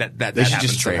maybe that they should happens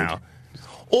just trade. Somehow.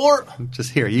 Or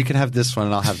just here, you can have this one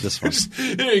and I'll have this one.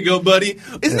 There you go, buddy.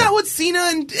 Isn't that what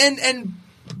Cena and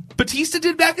Batista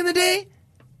did back in the day?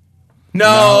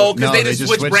 No, because they just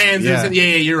switched brands. Yeah. And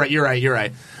said, you're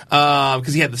right.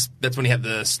 Because he had this. That's when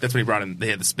he brought in. They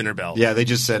had the spinner belt. Yeah, they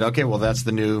just said, okay, well, that's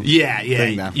the new.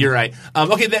 thing now. You're right.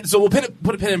 So we'll put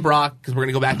a pin in Brock because we're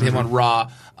gonna go back to him on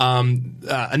Raw.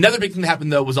 Another big thing that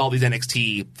happened though was all these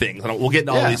NXT things. We'll get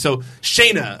into all these. So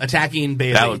Shayna attacking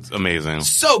Bayley. That looked amazing.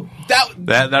 So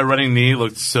that running knee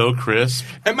looked so crisp.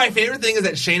 And my favorite thing is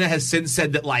that Shayna has since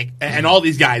said that and all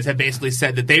these guys have basically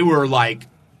said that they were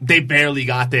they barely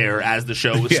got there as the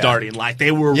show was starting.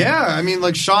 They were... Yeah, I mean,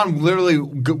 Shawn literally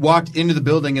walked into the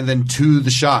building and then to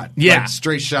the shot. Yeah.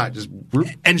 Straight shot. Just...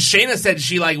 And Shayna said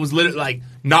she, was literally,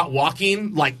 not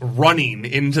walking, running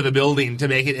into the building to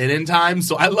make it in time.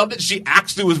 So I love that she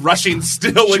actually was rushing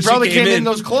still when she probably came in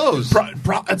those clothes.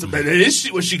 That is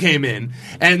what she came in.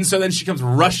 And so then she comes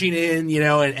rushing in,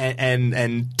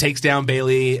 and takes down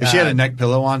Bayley. If she had a neck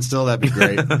pillow on still, that'd be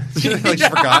great. She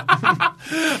forgot.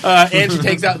 And she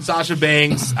takes out Sasha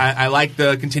Banks. I like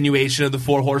the continuation of the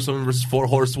 4 horsewomen versus 4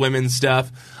 horsewomen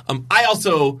stuff. I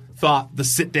also thought the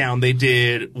sit down they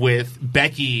did with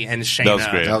Becky and Shayna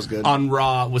that was good. On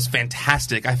Raw was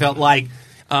fantastic. I felt like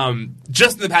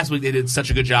just in the past week they did such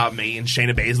a good job making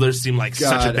Shayna Baszler seem like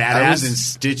such a badass. I was in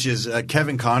stitches.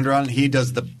 Kevin Condron, he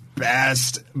does the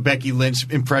best Becky Lynch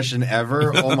impression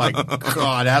ever. Oh my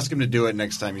God! Ask him to do it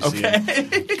next time you see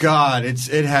him. God,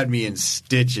 it had me in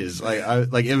stitches.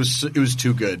 It was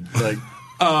too good.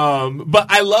 But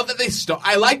I love that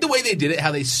I like the way they did it,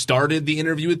 how they started the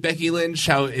interview with Becky Lynch,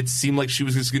 how it seemed like she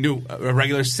was just going to do a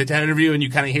regular sit-down interview, and you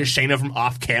kind of hear Shayna from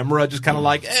off camera just kind of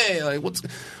like, hey, like, what's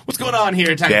going on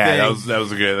here type thing. that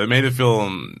was good. It made it feel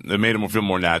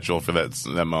more natural for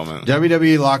that moment.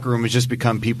 WWE locker room has just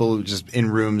become people just in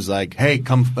rooms like, hey,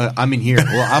 come, I'm in here.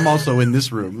 Well, I'm also in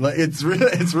this room. Like, it's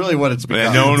really what it's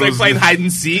become. No it's like playing hide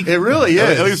and seek. It really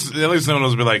is. At least no one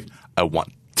was be like, I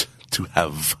want to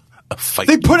have a fight.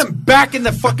 They put him back in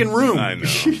the fucking room. I know.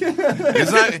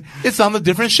 It's on the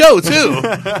different show too.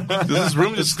 Does this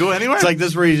room just go anywhere? It's like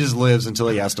this where he just lives until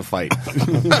he has to fight.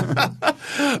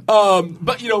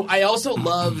 But I also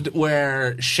loved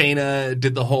where Shayna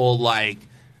did the whole like,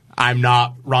 I'm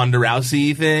not Ronda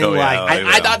Rousey thing. Oh, yeah,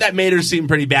 I thought that made her seem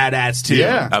pretty badass too.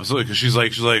 Yeah, absolutely. Because she's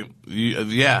like,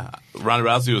 yeah, Ronda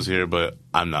Rousey was here, but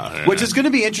I'm not her. Which is going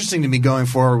to be interesting to me going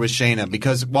forward with Shayna,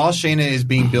 because while Shayna is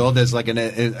being billed as like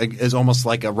is almost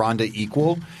like a Ronda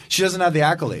equal, she doesn't have the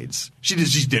accolades. She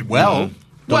did well. Mm-hmm.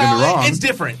 Don't get me wrong. It's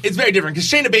different. It's very different because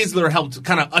Shayna Baszler helped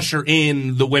kind of usher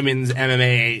in the women's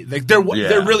MMA. Like there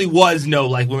really was no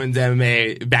like women's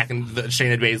MMA back in the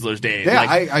Shayna Baszler's days. Yeah,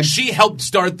 like, she helped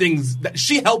start things.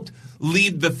 She helped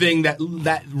lead the thing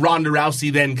that Ronda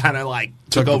Rousey then kind of like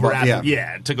took over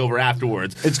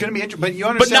afterwards. It's going to be interesting, but you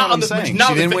understand what I'm saying.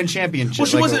 She didn't win championships. Well,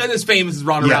 she wasn't as famous as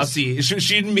Ronda Rousey.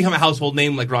 She didn't become a household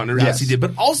name like Ronda Rousey did.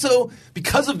 But also,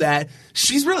 because of that,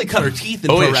 she's really cut her teeth in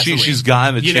pro wrestling. She's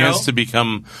gotten the chance to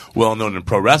become well-known in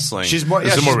pro wrestling. She's more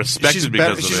respected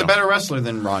because of it. She's a better wrestler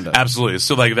than Ronda. Absolutely.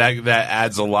 So like that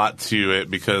adds a lot to it,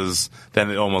 because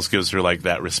then it almost gives her like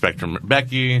that respect from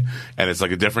Becky, and it's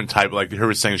like a different type. Like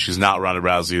her saying she's not Ronda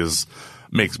Rousey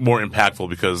makes more impactful,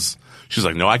 because she's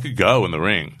like, no, I could go in the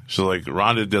ring. She's like,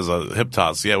 Ronda does a hip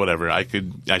toss. Yeah, whatever. I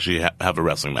could actually have a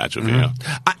wrestling match with you.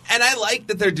 And I like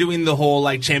that they're doing the whole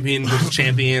like champion versus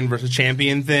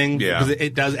champion thing. Yeah. Because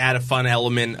it does add a fun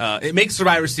element. It makes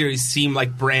Survivor Series seem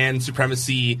like brand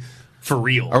supremacy for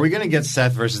real. Are we going to get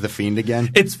Seth versus The Fiend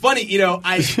again? It's funny,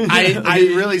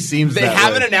 it really seems they that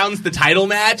haven't way. announced the title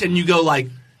match, and you go like,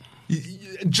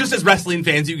 just as wrestling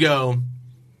fans, you go,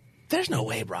 there's no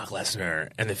way Brock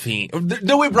Lesnar and The Fiend,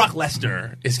 no way Brock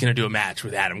Lesnar is going to do a match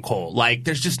with Adam Cole. Like,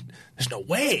 there's no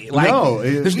way. Like,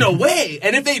 there's no way.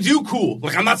 And if they do, cool.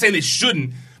 Like, I'm not saying they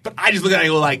shouldn't, but I just look at it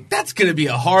and go like, that's going to be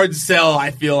a hard sell,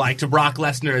 I feel like, to Brock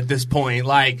Lesnar at this point.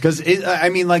 Like, because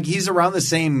he's around the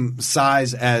same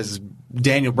size as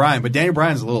Daniel Bryan, but Daniel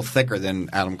Bryan's a little thicker than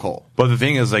Adam Cole. But the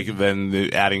thing is, like, then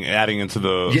adding into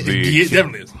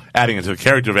definitely is. Adding into the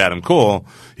character of Adam Cole,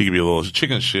 he could be a little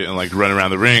chicken shit and like run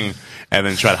around the ring and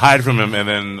then try to hide from him, and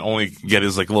then only get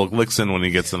his like little licks in when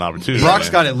he gets an opportunity. Brock's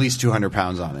got at least 200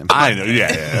 pounds on him. I know,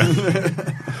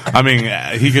 yeah. I mean,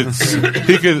 he could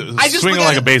swing it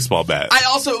like a baseball bat. I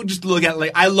also just look at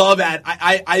like, I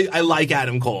like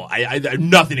Adam Cole. I have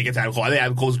nothing against Adam Cole. I think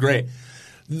Adam Cole's great.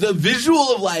 The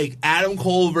visual of like Adam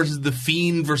Cole versus The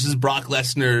Fiend versus Brock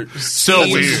Lesnar, so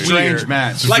weird, strange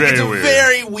match. Like it's a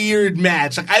very weird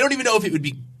match. Like I don't even know if it would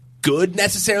be good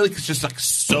necessarily, because it's just like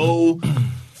so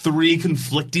three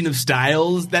conflicting of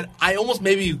styles that I almost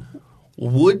maybe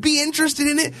would be interested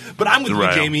in it. But I'm with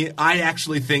you, Jamie. I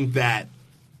actually think that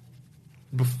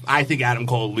Adam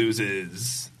Cole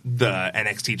loses the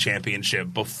NXT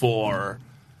Championship before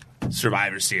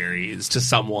Survivor Series to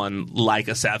someone like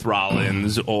a Seth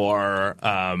Rollins or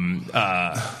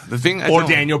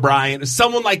Daniel Bryan,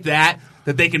 someone like that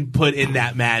they can put in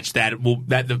that match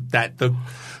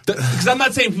because I'm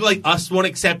not saying people like us won't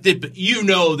accept it, but there's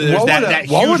that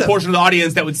huge portion of the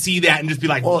audience that would see that and just be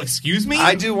like, well, excuse me?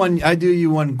 I do you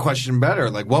one question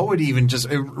better. Like, what would even just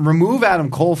remove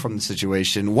Adam Cole from the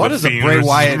situation? What is a Bray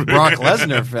Wyatt Brock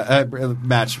Lesnar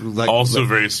match like? Also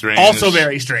very strange.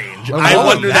 I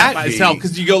wonder that myself,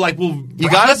 because you go like, well, you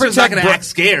got to not going to act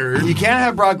scared. You can't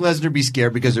have Brock Lesnar be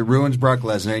scared because it ruins Brock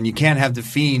Lesnar, and you can't have The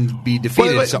Fiend be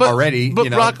defeated already.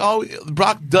 But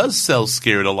Brock does sell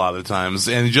scared a lot of times,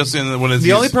 and just when it's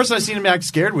the only person I've seen him act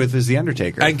scared with is The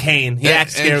Undertaker and Kane. He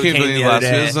acts scared with Kane the other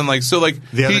day. And like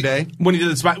the other day when he did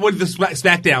the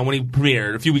SmackDown when he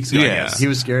premiered a few weeks ago. Yeah. I guess. He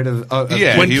was scared of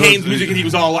when Kane's music, and he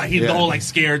was all like the whole like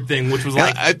scared thing, which was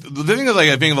like the thing is, like,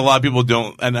 I think a lot of people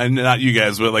don't, and not you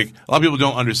guys, but like a lot of people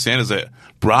don't understand is that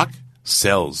Brock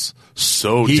sells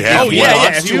so damn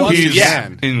well. He's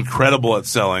incredible at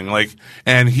selling. Like,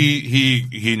 and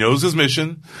he knows his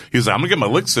mission. He's like, I'm gonna get my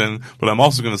licks in, but I'm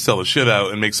also gonna sell the shit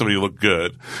out and make somebody look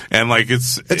good. And like,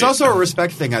 it's also a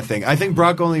respect thing. I think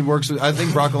Brock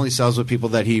only sells with people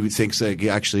that he thinks he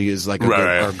actually is like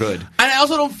are good. And I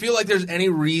also don't feel like there's any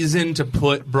reason to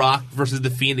put Brock versus The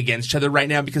Fiend against each other right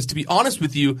now, because to be honest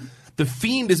with you, The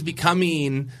Fiend is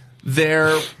becoming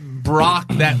their Brock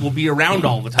that will be around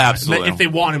all the time. Absolutely. If they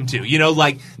want him to. You know,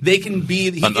 like, they can be...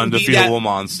 An undefeatable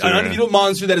monster. An undefeatable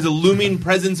monster that is a looming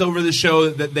presence over the show,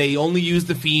 that they only use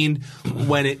the Fiend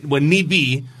when need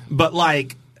be, but,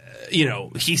 like, you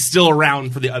know, he's still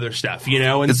around for the other stuff, you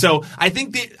know? And so I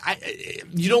think that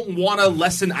you don't want to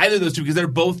lessen either of those two, because they're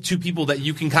both two people that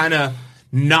you can kind of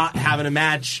not have in a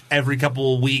match every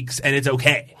couple of weeks, and it's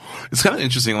okay. It's kind of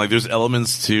interesting. Like, there's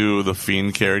elements to the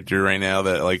Fiend character right now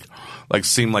that like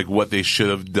seem like what they should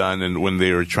have done, and when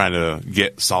they were trying to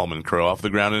get Solomon Crow off the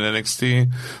ground in NXT,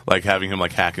 like having him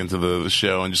like hack into the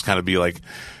show and just kind of be like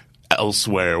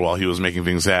elsewhere while he was making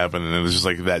things happen, and it was just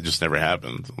like that just never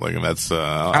happened. Like, and that's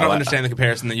I don't understand the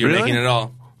comparison that you're making at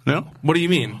all. No, what do you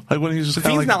mean? Like when he's just the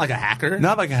Fiend's like, not like a hacker.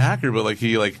 Not like a hacker, but like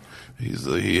he has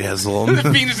a little.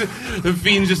 the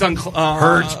Fiend's just on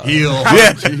hurt heel.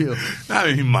 Yeah, I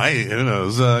mean, he might. Who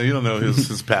knows? You don't know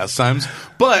his pastimes,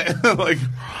 but like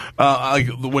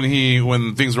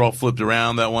when things were all flipped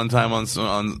around that one time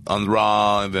on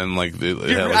Raw, and then like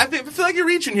I feel like you're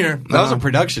reaching here. That was a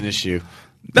production issue.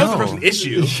 That was a production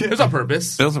issue. It was on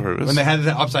purpose. It was on purpose. When they had it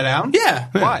upside down. Yeah.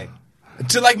 Why?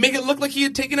 To like make it look like he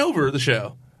had taken over the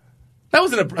show. That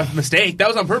wasn't a mistake. That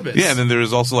was on purpose. Yeah, and then there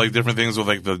was also like different things with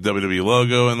like the WWE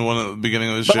logo and the one at the beginning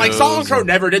of the show. But like Solomon Crow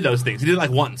never did those things. He did it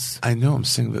like once. I know. I'm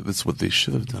saying that that's what they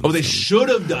should have done. Oh, they should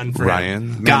have done for Ryan.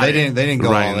 him. They didn't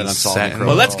go all in on Solomon Crow.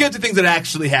 Well, let's get to things that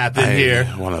actually happened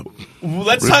here. I want to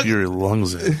rip your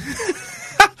lungs in.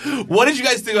 What did you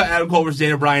guys think about Adam Cole versus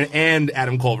Daniel Bryan and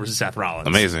Adam Cole versus Seth Rollins?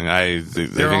 Amazing.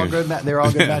 They're all good. They're all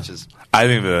good matches. I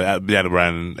think the Daniel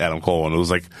Bryan and Adam Cole one, it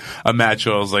was like a match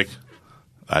where I was like,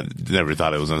 I never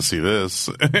thought I was going to see this,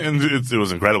 and it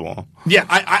was incredible. Yeah,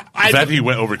 the fact he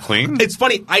went over clean. It's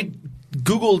funny. I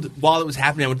Googled while it was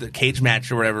happening. I went to the cage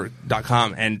match or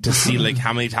whatever.com and to see like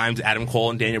how many times Adam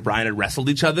Cole and Daniel Bryan had wrestled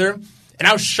each other. And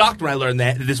I was shocked when I learned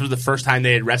that this was the first time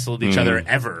they had wrestled each other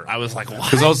ever. I was like, what?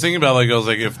 Because I was thinking about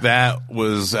if that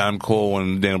was Adam Cole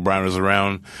when Daniel Bryan was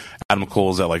around, Adam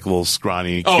Cole's that like little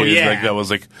scrawny kid. Yeah. Like that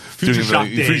was like Future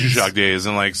Shock days.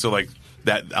 And like, so like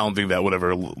that, I don't think that would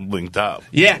ever linked up.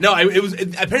 Yeah, no, it was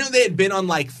apparently they had been on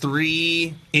like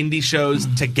 3 indie shows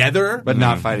together. But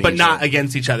not fighting But each not other.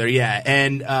 against each other, yeah.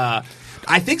 And,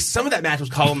 I think some of that match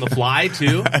was called on the fly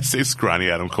too. I say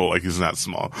scrawny Adam Cole like he's not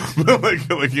small, but like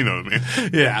you know what I mean.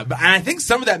 Yeah, and I think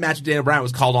some of that match with Daniel Bryan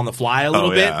was called on the fly a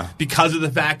little bit because of the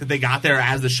fact that they got there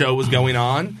as the show was going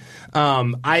on.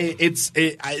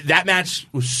 That match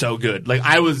was so good. Like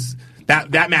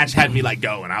that match had me like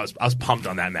going. I was pumped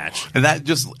on that match, and that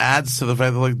just adds to the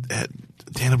fact that like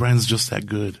Daniel Bryan's just that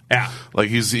good. Yeah, like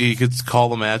he could call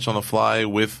the match on the fly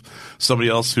with somebody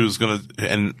else who's gonna,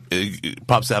 and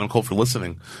props to Adam Cole for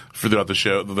listening throughout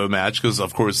the match, because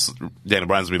of course Daniel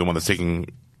Bryan's gonna be the one that's taking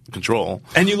control.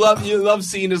 And you love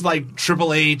seeing his like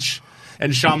Triple H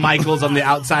and Shawn Michaels on the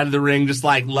outside of the ring, just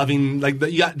like loving, like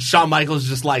you got Shawn Michaels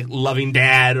just like loving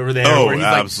dad over there. Oh, where he's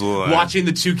absolutely. Like watching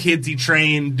the 2 kids he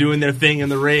trained doing their thing in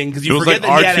the ring, because you forget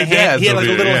like that he had like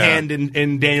a little here, hand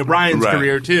in Daniel Bryan's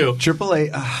career too. Triple H.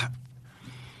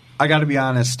 I got to be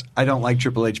honest. I don't like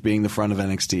Triple H being the front of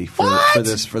NXT for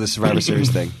the Survivor Series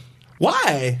thing.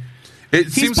 Why?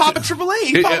 He's Papa Triple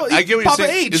H. I get what Papa you're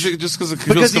saying. H. Is it just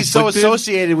because he's so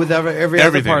associated with every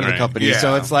other part of the company? Yeah.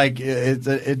 So it's like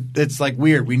it's like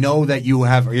weird. We know that you're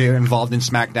involved in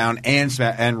SmackDown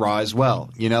and Raw as well.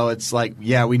 You know, it's like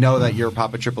we know that you're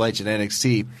Papa Triple H at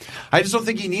NXT. I just don't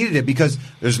think he needed it, because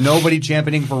there's nobody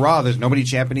championing for Raw. There's nobody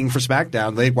championing for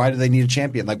SmackDown. Why do they need a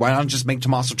champion? Like, why not just make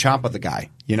Tommaso Ciampa the guy?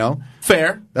 You know,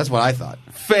 fair. That's what I thought.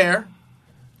 Fair.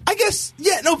 I guess,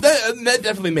 that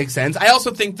definitely makes sense. I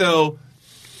also think, though,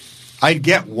 I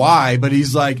get why, but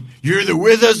he's like, you're either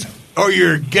with us or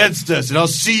you're against us, and I'll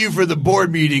see you for the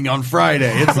board meeting on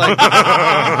Friday. It's like,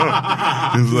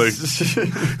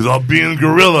 he's all being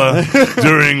gorilla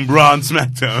during Raw and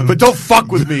SmackDown, but don't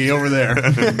fuck with me over there.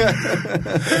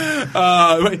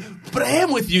 But I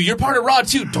am with you. You're part of Raw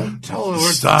too. Don't tell her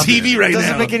we're Stop TV it. right now. It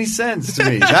doesn't make any sense to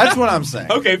me. That's what I'm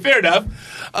saying. Okay, fair enough.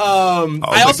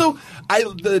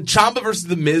 The Ciampa versus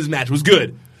the Miz match was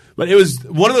good, but it was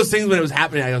one of those things when it was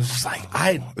happening. I was just like,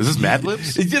 is this Mad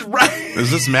Libs? It's just right.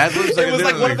 Is this Mad Libs? It was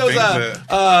like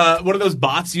one of those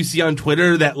bots you see on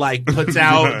Twitter that like puts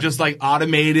out just like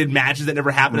automated matches that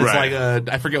never happen. It's like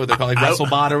I forget what they're called, like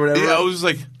WrestleBot or whatever. Yeah, I was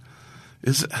like,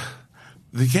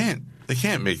 they can't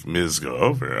make Miz go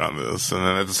over on this, and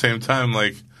then at the same time,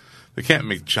 like they can't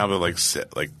make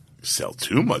Ciampa sell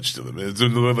too much to them. It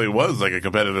literally was like a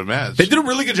competitive match. They did a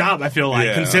really good job, I feel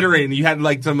like, considering you had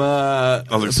like some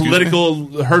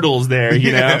political hurdles there,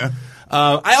 you know.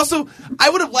 I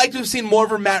would have liked to have seen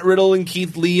more of Matt Riddle and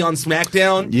Keith Lee on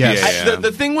SmackDown. Yes.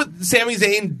 The thing with Sami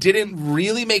Zayn didn't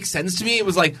really make sense to me. It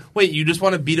was like, wait, you just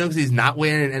want to beat him because he's not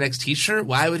wearing an NXT shirt?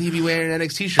 Why would he be wearing an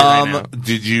NXT shirt right now?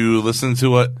 Did you listen to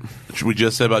what we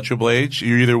just said about Triple H?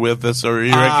 You're either with us or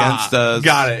you're against us.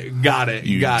 Got it.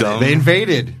 You dumb. They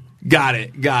invaded. Got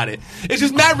it. It's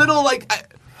just Matt Riddle,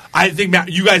 I think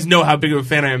you guys know how big of a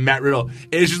fan I am of Matt Riddle.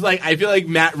 It's just I feel like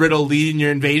Matt Riddle leading your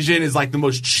invasion is the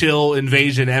most chill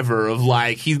invasion ever. Of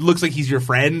he looks like he's your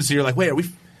friend, so you're like, wait, are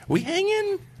we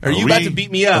hanging? Are you about to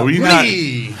beat me up? Are we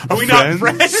not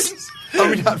friends? Are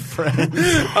we not friends?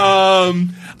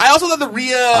 I also thought the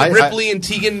Rhea Ripley and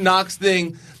Tegan Knox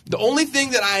thing. The only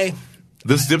thing that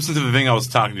this dips into the thing I was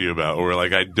talking to you about, where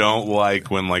I don't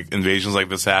like when invasions like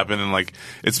this happen, and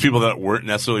it's people that weren't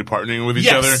necessarily partnering with each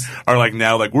other are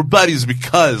now we're buddies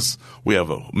because we have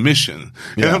a mission.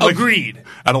 Yeah. Agreed.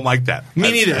 I don't like that.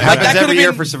 Me neither. It happens every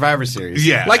year for Survivor Series.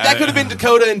 Yeah, that could have been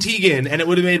Dakota and Tegan, and it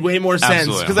would have made way more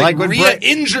sense because Rhea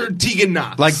injured Tegan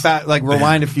Knox.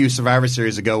 Rewind a few Survivor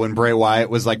Series ago when Bray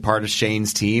Wyatt was part of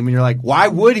Shane's team, and you're like, why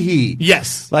would he?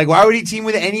 Yes. Why would he team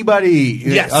with anybody?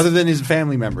 Yes. Other than his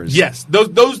family members. Yes.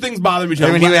 Those things bother me too.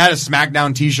 When he had a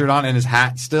SmackDown T-shirt on and his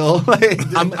hat still.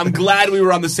 I'm glad we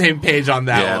were on the same page on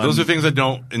that one. Yeah, those are things I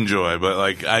don't enjoy, but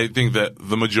I think that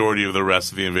the majority of the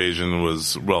rest of the invasion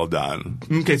was well done.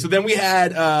 Okay, so then we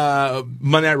had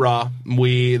Monday Night Raw.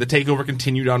 The takeover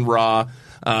continued on Raw.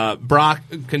 Brock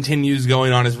continues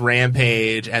going on his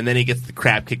rampage, and then he gets the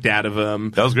crap kicked out of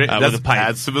him. That was great. That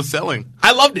adds to the selling.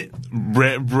 I loved it.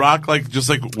 Brock, I'm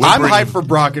hyped for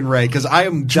Brock and Ray because I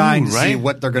am dying to see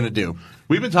what they're going to do.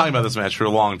 We've been talking about this match for a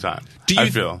long time. Do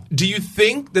you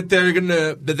think that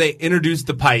they introduce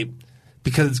the pipe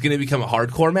because it's going to become a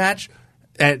hardcore match?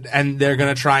 And they're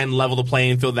going to try and level the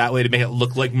playing field that way to make it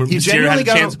look like Mysterio has a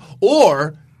chance?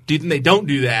 Or do you think they don't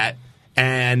do that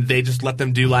and they just let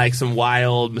them do some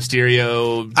wild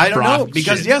Mysterio I don't Brock know,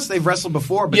 because shit? Yes, they've wrestled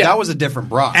before, but that was a different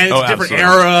Brock. And it's a different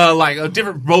era, a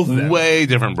different both of them. Way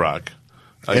different Brock.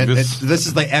 This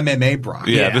is MMA Brock.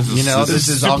 Yeah, this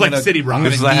is Suplex City Brock.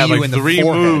 This is I have 3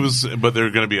 moves, but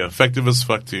they're going to be effective as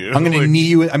fuck to you. I'm going to knee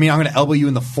you. I'm going to elbow you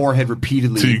in the forehead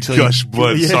repeatedly until you gush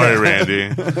blood. Yeah. Sorry,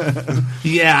 Randy.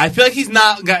 Yeah, I feel like he's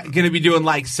not going to be doing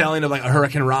selling of a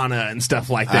Hurricane Rana and stuff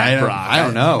like that. Brock. I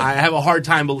don't know. I have a hard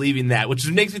time believing that, which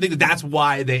makes me think that's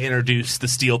why they introduced the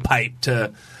steel pipe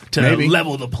to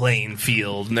level the playing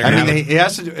field. And he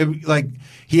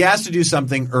has to do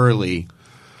something early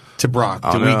to Brock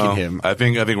to weaken him. I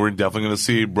think we're definitely going to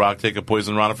see Brock take a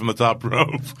poison Rana from the top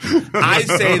rope. I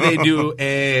say they do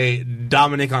a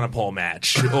Dominic on a pole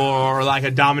match or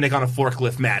a Dominic on a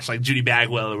forklift match, like Judy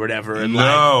Bagwell or whatever. And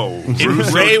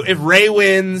if Ray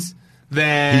wins,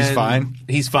 then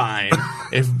he's fine.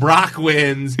 If Brock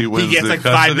wins, he gets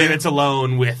 5 minutes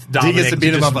alone with Dominic. He gets to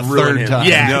beat him up a third time.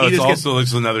 Yeah, no, it's also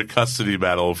another custody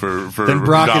battle for then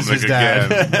Brock Dominic is his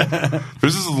dad. Again.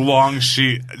 There's this long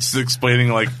sheet just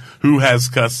explaining who has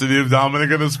custody of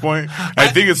Dominic at this point. I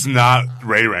think it's not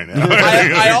Ray right now.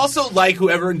 I also like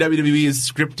whoever in WWE is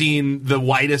scripting the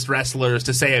whitest wrestlers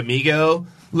to say amigo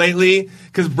lately,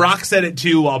 because Brock said it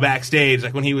too while backstage.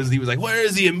 When he was like, "Where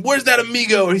is he? Where's that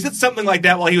amigo?" Or he said something like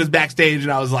that while he was backstage,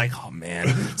 and I was like, "Oh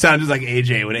man," sounded just like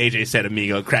AJ when AJ said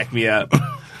amigo. It cracked me up.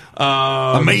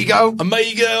 Amigo.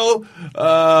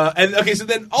 And okay, so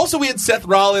then also we had Seth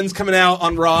Rollins coming out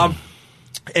on Raw,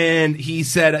 and he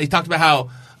talked about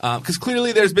how. Because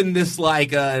clearly there's been this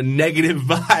negative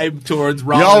vibe towards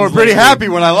Rollins. Y'all were pretty happy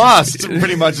when I lost.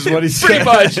 Pretty much is what he said. Pretty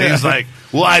much. He's like,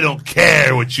 well, I don't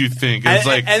care what you think.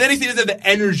 And then he doesn't have the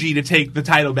energy to take the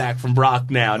title back from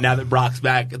Brock now that Brock's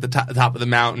back at the top of the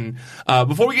mountain.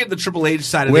 Before we get to the Triple H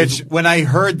side of things. Which, when I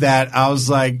heard that, I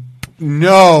was like,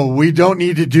 no, we don't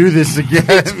need to do this again.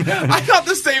 I thought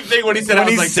the same thing when he said. When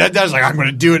he said that, I was like, I'm going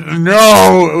to do it.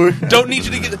 No, don't need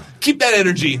you to keep that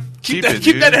energy. Keep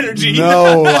that energy.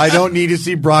 No, I don't need to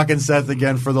see Brock and Seth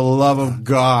again. For the love of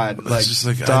God, it's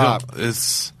just stop.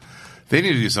 They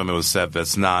need to do something with Seth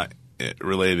that's not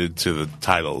related to the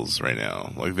titles right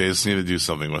now. They just need to do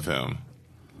something with him.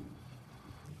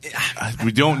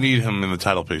 We don't need him in the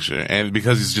title picture, and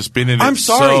because he's just been in it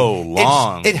so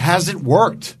long, it hasn't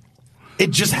worked. It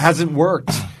just hasn't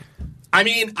worked. I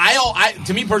mean,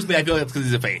 to me personally, I feel like it's because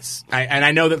he's a face, and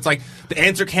I know that the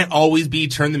answer can't always be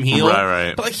turn them heel,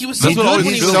 right. But he was so good when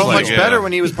he was so much better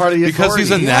when he was part of the because Authority.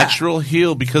 He's a natural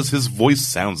heel because his voice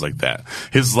sounds like that,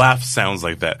 his laugh sounds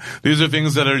like that. These are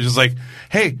things that are just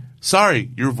hey, sorry,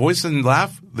 your voice and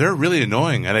laugh, they're really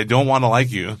annoying, and I don't want to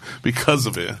like you because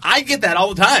of it. I get that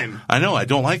all the time. I know, I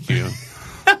don't like you.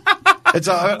 It's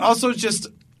also just.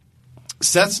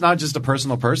 Seth's not just a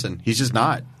personal person. He's just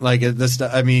not. Like,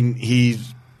 I mean,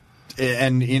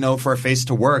 for a face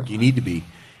to work, you need to be.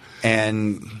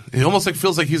 And it almost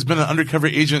feels like he's been an undercover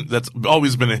agent that's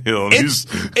always been a heel.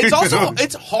 It's also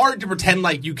it's hard to pretend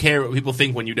like you care what people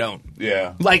think when you don't.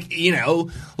 Yeah.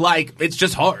 It's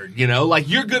just hard,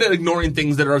 you're good at ignoring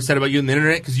things that are upset about you on the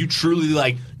internet because you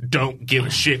truly don't give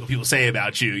a shit what people say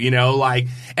about you, and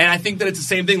I think that it's the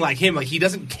same thing like him. Like, he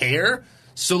doesn't care.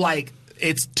 So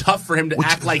it's tough for him to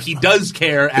act like he does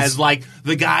care as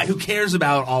the guy who cares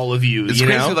about all of you. It's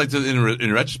crazy,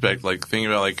 in retrospect, thinking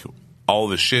about all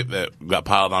the shit that got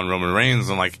piled on Roman Reigns,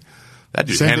 and that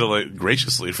dude handled it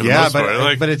graciously for the most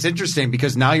part. But it's interesting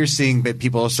because now you're seeing that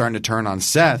people are starting to turn on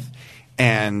Seth,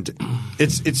 and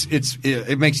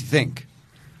it makes you think.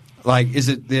 Is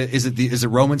it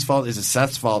Roman's fault? Is it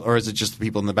Seth's fault, or is it just the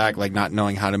people in the back not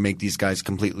knowing how to make these guys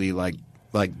completely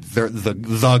they're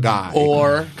the guy?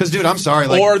 Or because, dude, I'm sorry.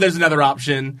 Or there's another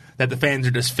option that the fans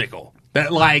are just fickle.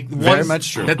 That very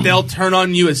much true. That they'll turn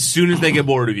on you as soon as they get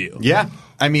bored of you. Yeah.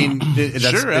 I mean,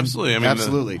 sure, absolutely. I mean,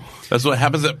 absolutely. That's what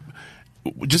happens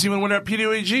just even when at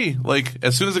PWG.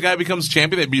 As soon as a guy becomes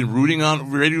champion, they'd be rooting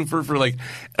for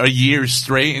a year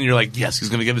straight, and you're like, yes, he's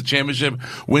going to get the championship,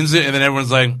 wins it, and then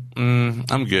everyone's like,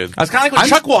 I'm good. It's kind of when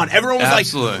Chuck won. Everyone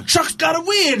was like, Chuck's got to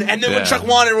win. And then when Chuck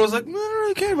won, everyone was like, I don't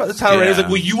really care about this. How it is.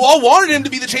 Well, you all wanted him to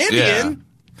be the champion. Yeah.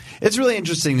 It's really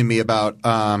interesting to me about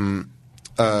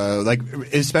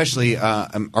especially,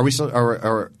 are we still?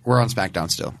 We're on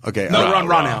SmackDown still? Okay, no, we're on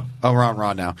Raw now. Oh, we're on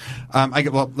Raw now. I'm going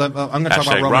to talk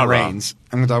about Roman Reigns.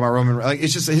 I'm going to talk about Roman.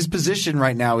 It's just his position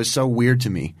right now is so weird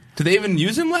to me. Did they even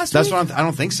use him last week? That's what I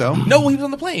don't think so. No, he was on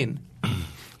the plane.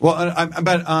 Well,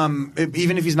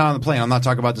 even if he's not on the plane, I'm not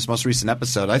talking about this most recent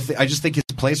episode. I just think his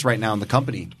place right now in the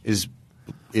company is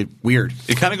weird.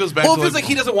 It kind of goes back. Well, it feels like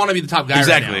he doesn't want to be the top guy.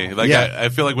 Exactly. Right now. I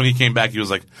feel like when he came back, he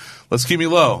was like, "Let's keep me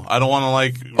low. I don't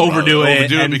want to overdo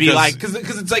it and be because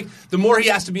it's the more he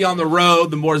has to be on the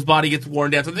road, the more his body gets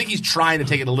worn down. So I think he's trying to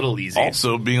take it a little easy.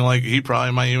 Also, being he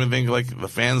probably might even think the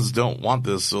fans don't want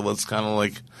this, so let's kind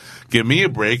of give me a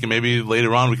break, and maybe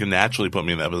later on we can naturally put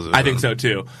me in that position. I think so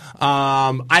too.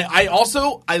 I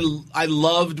also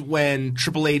loved when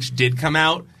Triple H did come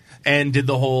out and did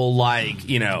the whole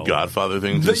Godfather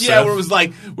thing. Where it was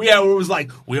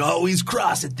we always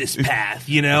cross at this path,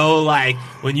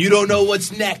 when you don't know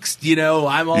what's next, you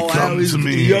always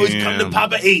come to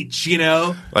Papa H,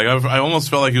 I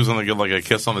almost felt like he was gonna get a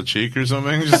kiss on the cheek or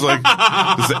something, just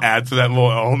just add to that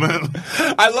little element.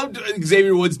 I loved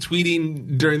Xavier Woods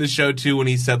tweeting during the show too when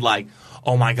he said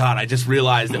oh my God, I just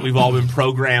realized that we've all been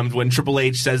programmed when Triple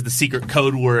H says the secret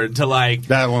code word to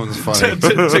that one was funny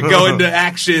to go into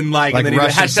action and then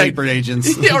Russian secret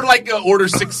agents or Order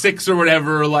 66 or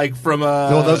whatever from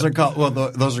those are called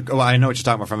I know what you're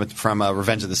talking about from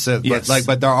Revenge of the Sith. Yes.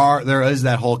 But there is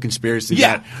that whole conspiracy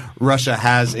that Russia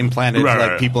has implanted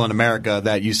people in America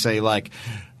that you say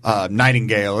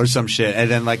Nightingale or some shit, and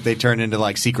then they turn into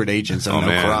secret agents and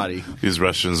karate. These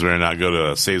Russians better not go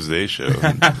to a Saves the Day show.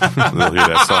 They'll hear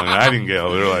that song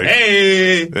Nightingale. They're like,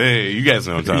 hey, you guys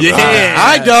know what I'm talking about.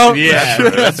 I don't. Yeah,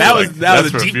 that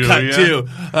was a deep cut too.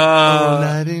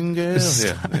 Nightingale.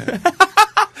 Yeah.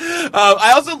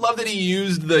 I also love that he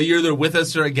used the "You're either with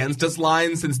us or against us"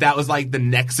 line, since that was the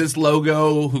Nexus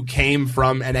logo who came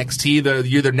from NXT. The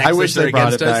 "You're either Nexus I wish or they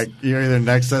against brought us." It back. You're either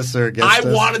Nexus or against us.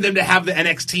 I wanted them to have the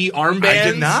NXT armbands.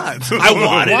 I did not. I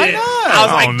wanted Why it. not?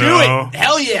 I was do it.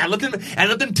 Hell yeah! Let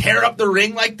them tear up the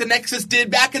ring like the Nexus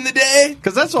did back in the day.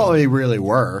 Because that's all they really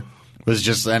were. Was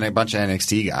just a bunch of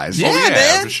NXT guys. Yeah,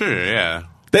 man. For sure. Yeah.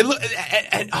 They look.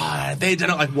 They did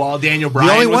it while Daniel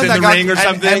Bryan was in the ring or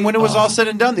something. And when it was all said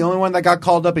and done, the only one that got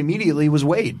called up immediately was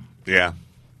Wade. Yeah.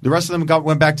 The rest of them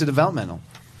went back to developmental.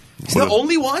 He's the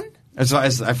only one. If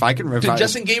I can remember,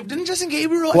 didn't Justin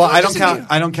Gabriel? Well, I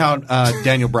don't count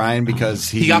Daniel Bryan because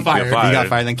he got fired. He got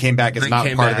fired, then came back as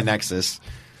not part of the Nexus.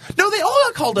 No, they all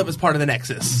got called up as part of the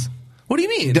Nexus. What do you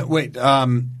mean? Wait,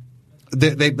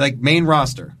 they main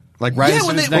roster. Right as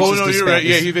soon as Nexus no, you're right.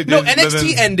 Yeah,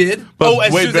 NXT ended.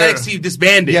 As soon as NXT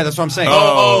disbanded. Yeah, that's what I'm saying.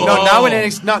 No, not when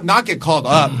NXT not get called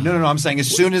up. No. I'm saying as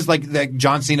soon as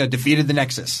John Cena defeated the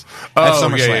Nexus at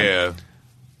SummerSlam.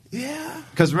 Yeah.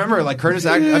 Because remember, Curtis.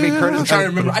 I'm trying to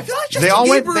remember. I feel like Justin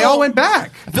Gabriel. They all went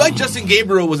back. I feel like Justin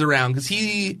Gabriel was around because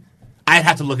I'd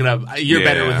have to look it up. You're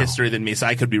better with history than me, so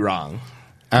I could be wrong.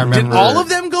 I remember. Did all of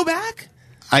them go back?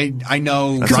 I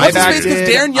know. Because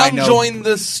Darren Young joined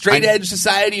the Straight Edge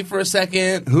Society for a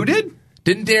second. Who did?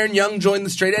 Didn't Darren Young join the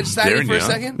Straight Edge Society for a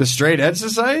second? The Straight Edge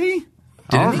Society?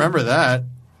 I don't remember that.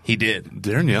 He did.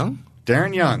 Darren Young?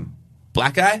 Darren Young.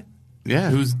 Black guy? Yeah.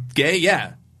 Who's gay?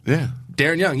 Yeah. Yeah.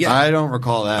 Darren Young, yeah. I don't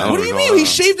recall that. What do you mean? He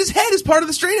shaved his head as part of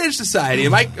the Straight Edge Society.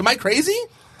 Am I crazy?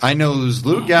 I know it was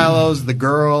Luke Gallows, the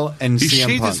girl, and He CM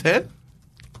shaved Punk. his head?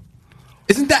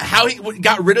 Isn't that how he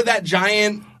got rid of that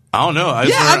giant? I don't know.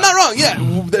 I'm not wrong.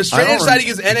 Yeah, the Straight Edge Society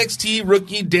gives NXT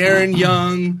rookie Darren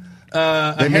Young.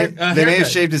 They may have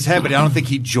shaved his head, but I don't think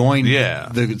he joined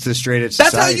the Straight Edge That's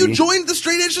Society. how you joined the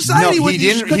Straight Edge Society. No, he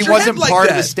didn't. He wasn't part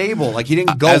of the stable. Like he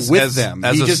didn't go with them.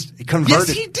 He just converted.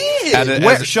 Yes, he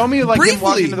did. Show me like briefly. him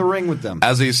walking into the ring with them.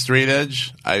 As a straight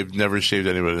edge, I've never shaved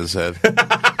anybody's head.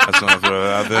 That's what I throw it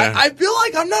out there. I feel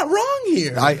like I'm not wrong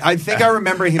here. I think I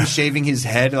remember him shaving his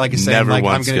head, like saying, Never like,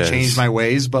 I'm once, going to guys. change my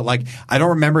ways, but like I don't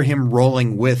remember him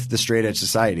rolling with the Straight Edge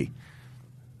Society.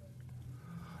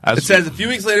 It says a few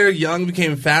weeks later, Young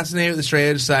became fascinated with the Straight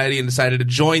Edge Society and decided to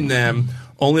join them,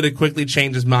 only to quickly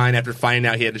change his mind after finding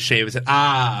out he had to shave his head.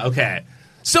 Ah, okay.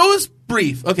 So it was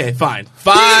brief. Okay, fine.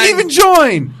 He didn't even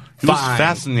join. He was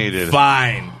fascinated.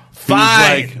 Fine.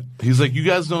 He's like, you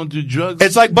guys don't do drugs?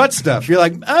 It's like butt stuff. You're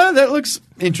like, that looks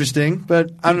interesting, but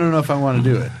I don't know if I want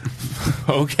to do it.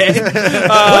 Okay. What's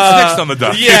next on the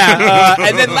docket? Yeah.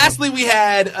 And then lastly, we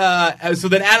had so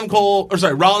then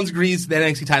Rollins agrees to the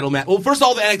NXT title match. Well, first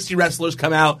all the NXT wrestlers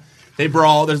come out. They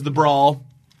brawl. There's the brawl.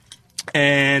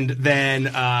 And then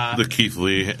the Keith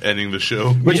Lee ending the show,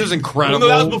 which was incredible. Well,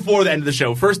 no, that was before the end of the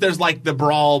show. First, there's like the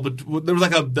brawl, but there was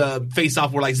like the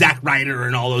face-off where like Zack Ryder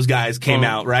and all those guys came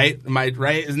out. Right? Am I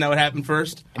right? Isn't that what happened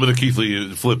first? But the Keith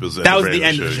Lee flip is that was the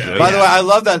end of the show. By the way, I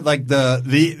love that. Like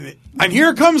the and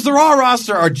here comes the Raw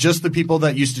roster are just the people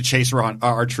that used to chase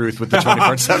R-Truth with the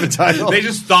 24/7 title. They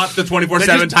just thought the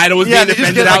 24/7 title was being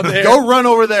defended out there. Go run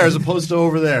over there as opposed to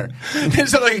over there.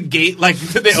 There's like a gate, like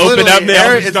they open up, they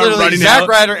all just start running Zack out.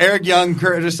 Ryder, Eric Young,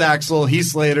 Curtis Axel, Heath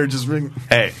Slater, just ring.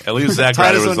 Hey, at least Zack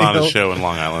Ryder was on a show in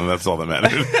Long Island. That's all that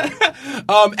mattered.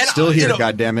 And still here,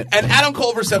 goddammit. And Adam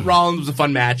Cole versus Seth Rollins was a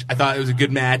fun match. I thought it was a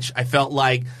good match. I felt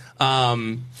like I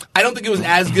don't think it was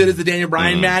as good as the Daniel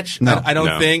Bryan match. No, I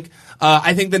don't think.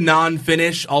 I think the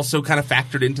non-finish also kind of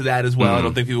factored into that as well. I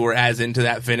don't think people were as into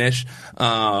that finish. But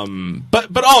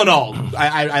all in all,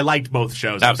 I liked both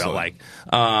shows. Absolutely. I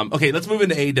felt like. Okay, let's move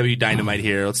into AEW Dynamite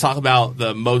here. Let's talk about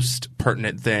the most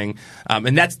pertinent thing,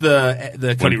 and that's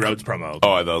the Cody Rhodes promo.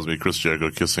 Oh, I thought it was me, Chris Jericho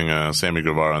kissing Sammy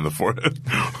Guevara on the forehead,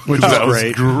 which that was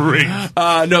great.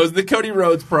 No, it was the Cody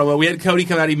Rhodes promo. We had Cody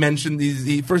come out. He mentioned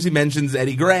he mentions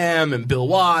Eddie Graham and Bill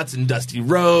Watts and Dusty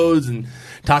Rhodes and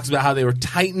talks about how they were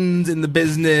titans in the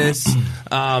business,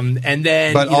 and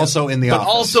then also in the office,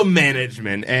 but also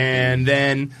management. And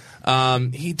then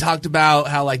he talked about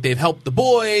how like they've helped the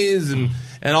boys and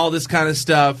all this kind of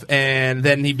stuff. And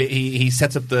then he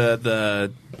sets up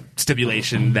the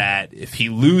stipulation that if he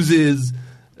loses.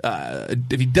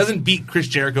 If he doesn't beat Chris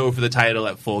Jericho for the title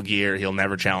at Full Gear, he'll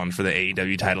never challenge for the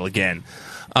AEW title again.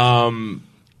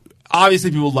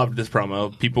 Obviously, people loved this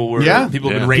promo. People were raving. People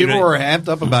were amped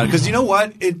up about it because you know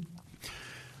what?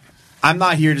 I'm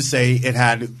not here to say it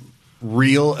had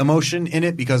real emotion in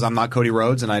it because I'm not Cody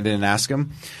Rhodes and I didn't ask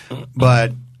him,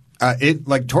 but. It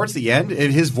like towards the end,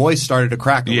 his voice started to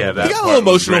crack. He got a little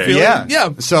emotional feeling.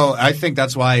 Yeah. So I think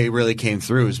that's why it really came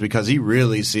through is because he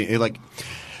really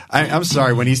I'm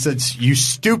sorry when he said "you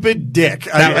stupid dick."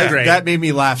 That made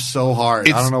me laugh so hard.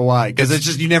 I don't know why because it's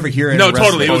just you never hear it. No,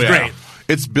 totally, it was great.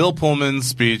 It's Bill Pullman's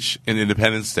speech in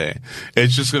Independence Day.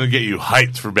 It's just going to get you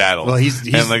hyped for battle. Well,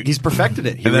 he's perfected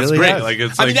it. He and really that's great. has. Like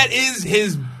it's I mean, that is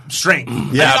his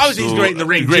strength. Yeah, obviously he's great in the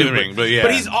ring. Great too, in the ring, but yeah.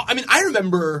 But I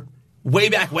remember. Way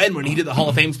back when he did the Hall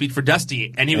of Fame speech for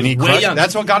Dusty, and he was way young.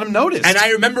 That's what got him noticed. And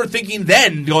I remember thinking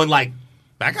then, going like,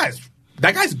 that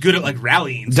guy's good at like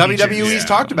rallying. WWE's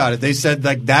talked about it. They said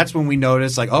like that's when we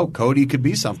noticed like, oh, Cody could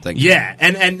be something. Yeah,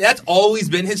 and that's always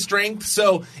been his strength.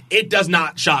 So it does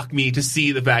not shock me to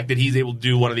see the fact that he's able to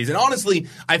do one of these. And honestly,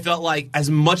 I felt like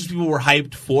as much as people were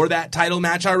hyped for that title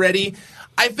match already,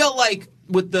 I felt like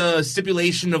with the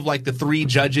stipulation of like the 3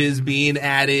 judges being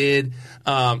added.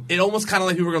 It almost kind of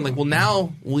like people were going like, well,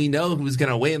 now we know who's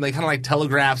going to win. They kind of like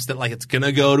telegraphs that like it's going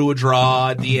to go to a draw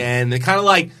at the end. They kind of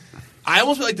like, I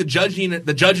almost feel like the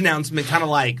judge announcement kind of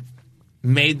like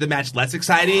made the match less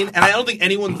exciting. And I don't think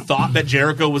anyone thought that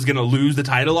Jericho was going to lose the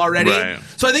title already. Right.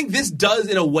 So I think this does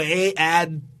in a way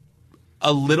add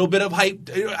a little bit of hype.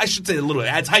 I should say a little bit.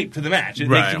 It adds hype to the match. It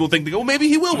makes people think, well, maybe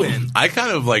he will win. I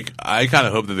kind of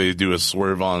hope that they do a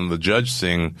swerve on the judge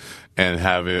thing and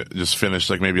have it just finish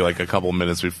like maybe like a couple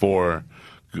minutes before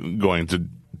going to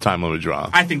time limit draw.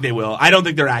 I think they will. I don't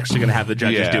think they're actually going to have the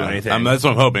judges do anything. That's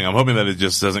what I'm hoping. I'm hoping that it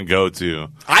just doesn't go to.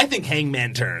 I think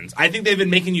Hangman turns. I think they've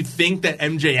been making you think that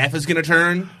MJF is going to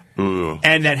turn. Ooh.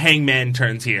 And that Hangman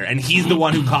turns here, and he's the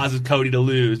one who causes Cody to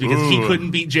lose because he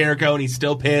couldn't beat Jericho, and he's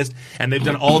still pissed. And they've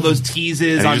done all those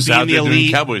teases on being the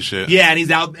elite, cowboy shit. Yeah, and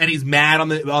he's out and he's mad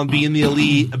on being the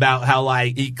elite about how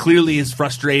like he clearly is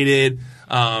frustrated.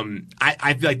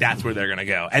 I feel like that's where they're gonna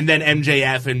go, and then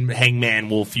MJF and Hangman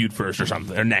will feud first or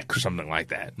something, or next or something like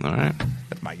that. All right,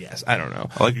 that's my guess. I don't know.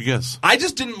 I like your guess. I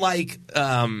just didn't like.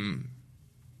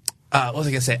 What was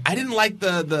I gonna say? I didn't like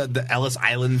the Ellis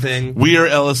Island thing. We are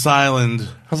Ellis Island. I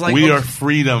was like, we are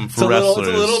freedom for wrestlers.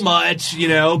 It's a little much, you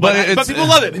know, but people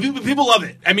love it. People love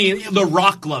it. I mean, The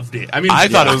Rock loved it. I mean, I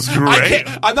thought it was great.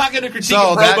 I'm not going to critique a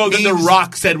promo that The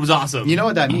Rock said was awesome. You know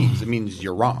what that means? It means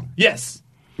you're wrong. Yes.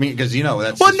 I mean, because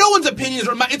that's no one's opinions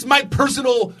are it's my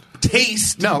personal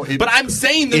taste. No, but I'm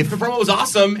saying that the promo was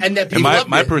awesome and that people loved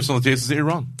my it. personal taste is that you're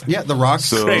wrong. Yeah, The Rock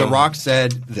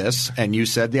said this, and you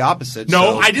said the opposite.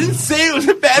 No, I didn't say it was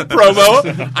a bad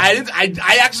promo. I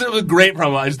actually it was a great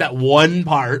promo. Just that one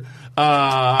part.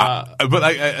 But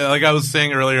like I was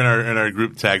saying earlier in our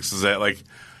group text, is that like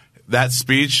that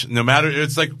speech, no matter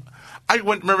it's like. I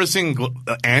remember seeing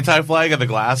Anti-Flag at the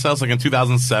Glass House like in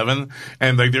 2007,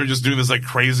 and like they were just doing this like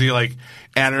crazy like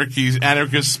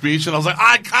anarchist speech, and I was like,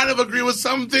 I kind of agree with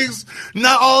some things,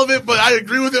 not all of it, but I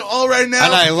agree with it all right now.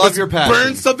 And I love your passion.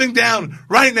 Burn something down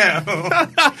right now.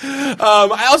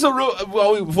 I also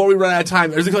wrote before we run out of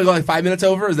time. Is it going like 5 minutes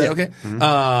over? Is that okay?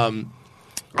 Mm-hmm.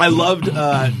 I loved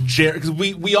Jared because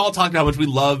we all talked about how much we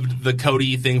loved the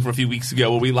Cody thing from a few weeks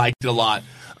ago, where we liked it a lot.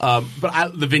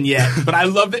 The vignette. But I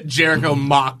love that Jericho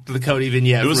mocked the Cody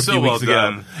vignette. It was for a few weeks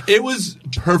ago. It was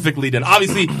perfectly done.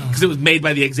 Obviously, because it was made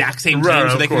by the exact same team,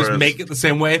 so they could just make it the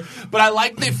same way. But I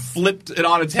like they flipped it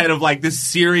on its head of like this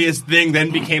serious thing, then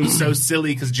became so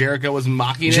silly because Jericho was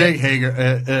mocking Jake it.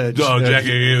 Hager. Jack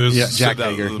Hager. Jack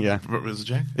Hager. Yeah. Was it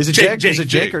Jack? Is it Jake? Is it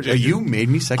Jake? Or you made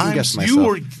me second guess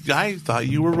myself. I thought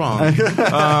you were wrong.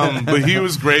 But he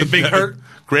was great. The big hurt.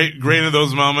 Great in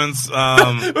those moments.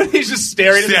 When he's just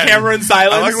staring at the camera in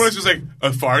silence. I like when it's just like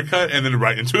a far cut and then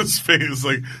right into his face.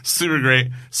 Like, super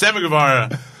great. Sammy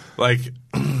Guevara, like,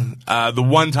 the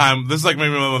one time, this is like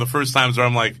maybe one of the first times where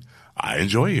I'm like, I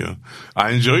enjoy you,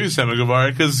 Sammy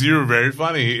Guevara, because you're very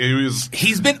funny.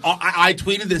 He's been. I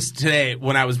tweeted this today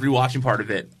when I was rewatching part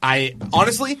of it.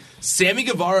 Honestly, Sammy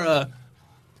Guevara.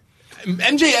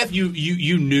 MJF,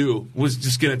 you knew was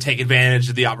just going to take advantage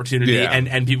of the opportunity,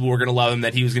 and people were going to love him.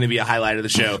 That he was going to be a highlight of the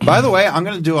show. By the way, I'm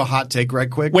going to do a hot take right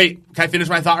quick. Wait, can I finish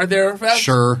my thought right there? Fast?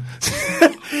 Sure.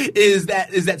 is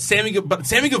that Sammy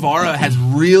Guevara has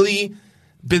really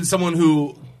been someone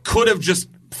who could have just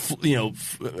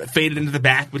faded into the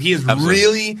back, but he has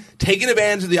really taken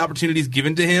advantage of the opportunities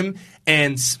given to him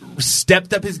and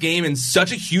stepped up his game in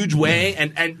such a huge way.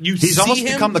 And he's almost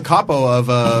become the capo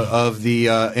of the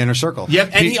inner circle. Yep,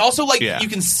 and he also you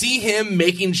can see him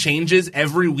making changes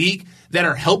every week that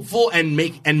are helpful and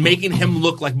making him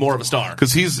look like more of a star.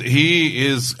 Because he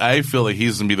is. I feel like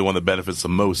he's going to be the one that benefits the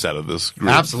most out of this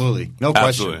group. Absolutely, no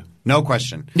question. No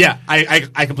question. Yeah,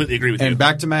 I completely agree with you. And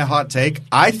back to my hot take,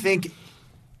 I think.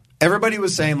 Everybody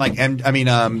was saying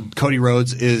Cody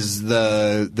Rhodes is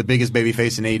the biggest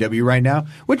babyface in AEW right now,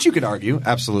 which you could argue,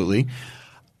 absolutely.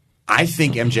 I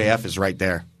think MJF is right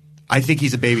there. I think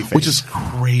he's a babyface, which is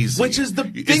crazy. Which is the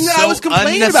thing that I was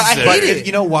complaining about. I hate it.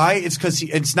 You know why? It's because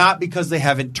it's not because they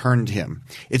haven't turned him.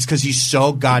 It's because he's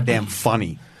so goddamn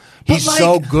funny. He's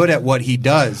so good at what he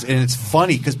does, and it's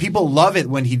funny because people love it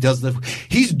when he does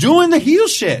he's doing the heel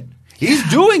shit. He's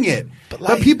doing it.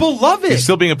 But people love it. He's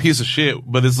still being a piece of shit,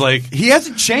 but it's like he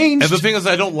hasn't changed. And the thing is,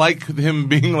 I don't like him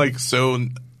being like so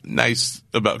nice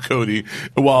about Cody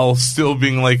while still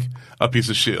being like a piece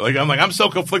of shit. Like I'm so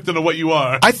conflicted on what you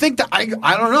are. I think that I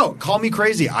don't know. Call me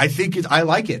crazy. I think I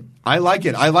like it. I like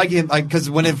it. I like him because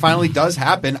when it finally does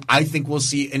happen, I think we'll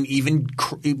see an even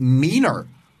meaner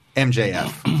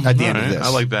MJF at the end of this. I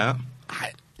like that.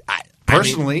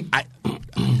 Personally,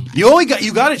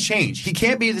 you got to change. He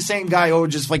can't be the same guy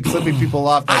just like flipping people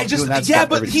off. But he's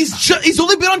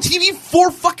only been on TV 4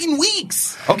 fucking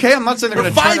weeks. Okay, I'm not saying they're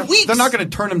going to 5 weeks. They're not going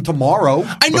to turn him tomorrow.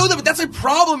 I know that, but that's a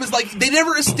problem. Is like they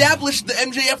never established the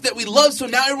MJF that we love, so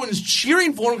now everyone is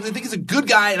cheering for him because they think he's a good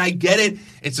guy, and I get it.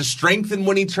 It's a strength in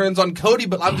when he turns on Cody,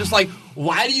 but I'm just like,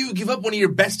 why do you give up one of your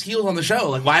best heels on the show?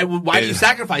 Like, why do you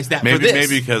sacrifice that for this?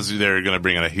 Maybe because they're going to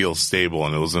bring in a heel stable,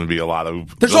 and it was going to be a lot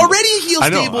of. There's already a heel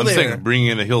stable I'm there. Saying bringing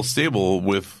in a heel stable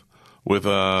with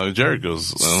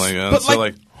Jericho's,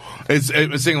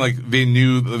 it's saying like they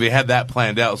knew they had that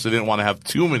planned out, so they didn't want to have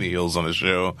too many heels on the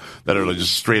show that are like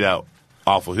just straight out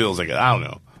awful heels. Like I don't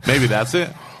know, maybe that's it.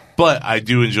 But I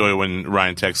do enjoy when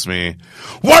Ryan texts me,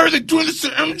 "Why are they doing this to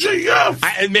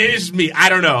MJF?" Maybe it's just me. I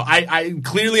don't know.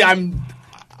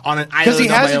 on an island. Because he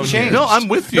hasn't changed. No, I'm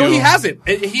with you. No, he hasn't.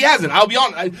 He hasn't. I'll be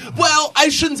honest. I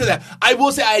shouldn't say that. I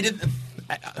will say I did.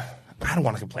 I don't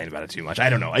want to complain about it too much. I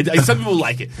don't know. Some people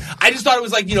like it. I just thought it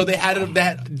was like, they had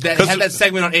that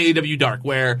segment on AEW Dark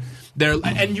where they're,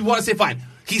 and you want to say, fine,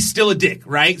 he's still a dick,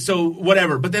 right? So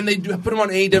whatever. But then they put him on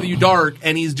AEW Dark,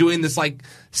 and he's doing this like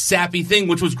sappy thing,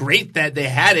 which was great that they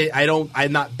had it.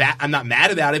 I'm not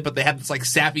mad about it, but they had this like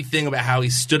sappy thing about how he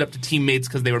stood up to teammates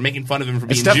because they were making fun of him for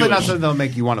being Jewish. It's definitely not something that'll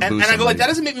make you want to boo. And I go like, that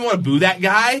doesn't make me want to boo that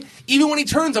guy. Even when he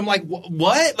turns, I'm like,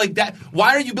 what? Like that?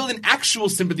 Why are you building actual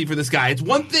sympathy for this guy? It's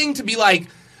one thing to be like,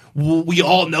 well, we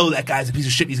all know that guy's a piece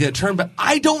of shit. He's going to turn, but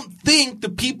I don't think the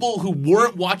people who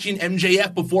weren't watching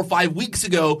MJF before 5 weeks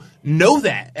ago know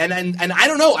that. And I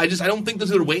don't know. I don't think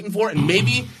they're waiting for it. And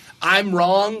maybe I'm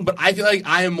wrong, but I feel like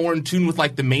I am more in tune with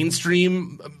like the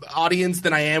mainstream audience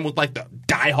than I am with like the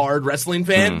diehard wrestling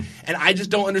fan. And I just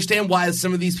don't understand why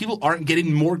some of these people aren't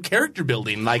getting more character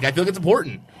building. Like, I feel like it's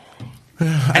important.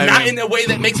 And not in a way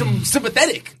that makes them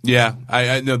sympathetic. Yeah,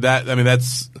 I know that. I mean,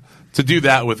 to do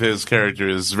that with his character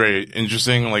is very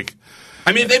interesting. Like,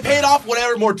 I mean, if they paid off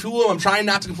whatever, more to him. I'm trying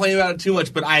not to complain about it too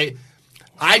much, but I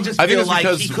just feel like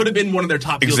he could have been one of their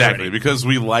top heels exactly already. Because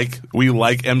we like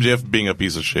MJF being a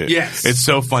piece of shit. Yes, it's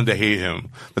so fun to hate him.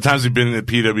 The times we've been in the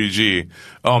PWG,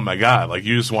 oh my god, like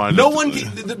you just want. No one. He's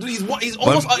one of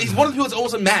the people that's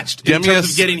almost unmatched in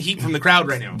terms of getting heat from the crowd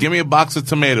right now. Give me a box of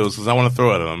tomatoes because I want to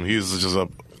throw it at him. He's just a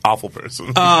awful person.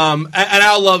 And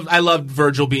I loved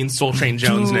Virgil being Soul Train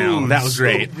Jones. Now that was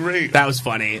great. So great. That was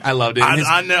funny. I loved it.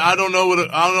 I don't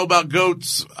know about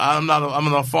goats. I'm not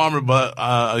a farmer, but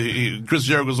Chris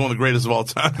Jericho was one of the greatest of all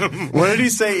time. What did he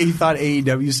say? He thought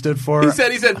AEW stood for. He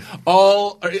said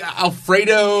all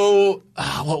Alfredo.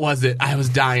 What was it? I was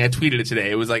dying. I tweeted it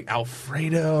today. It was like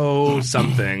Alfredo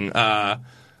something.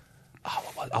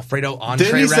 Alfredo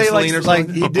entree wrestling or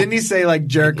something? Didn't he say like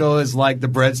Jericho is like the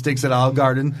breadsticks at Olive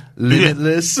Garden,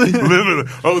 limitless?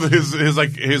 Limitless. Oh, his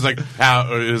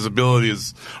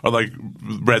abilities are like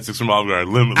breadsticks from Olive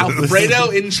Garden, limitless. Alfredo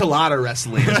enchilada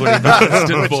wrestling is what he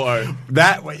stood for.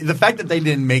 The fact that they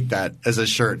didn't make that as a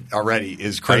shirt already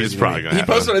is crazy. It's probably gonna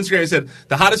happen. He posted on Instagram and said,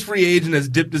 "The hottest free agent has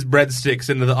dipped his breadsticks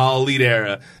into the All Elite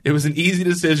era. It was an easy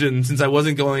decision since I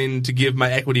wasn't going to give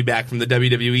my equity back from the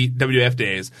WWF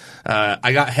days.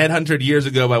 I got headhunted years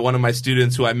ago by one of my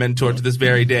students who I mentored to this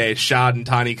very day, Shad and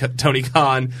Tony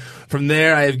Khan. From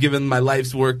there, I have given my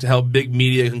life's work to help big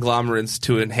media conglomerates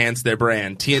to enhance their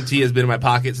brand. TNT has been in my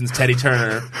pocket since Teddy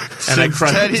Turner, and I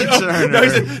crushed Teddy Turner. No, he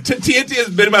said, TNT has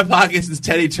been in my pocket since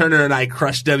Teddy Turner, and I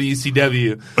crushed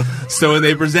WCW. So when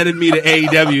they presented me to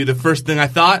AEW, the first thing I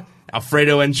thought,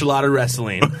 Alfredo enchilada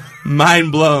wrestling.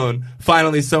 Mind blown.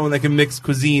 Finally, someone that can mix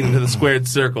cuisine into the squared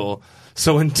circle.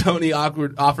 So when Tony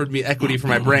offered me equity for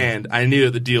my brand, I knew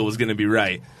the deal was going to be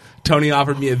right. Tony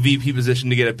offered me a VP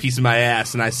position to get a piece of my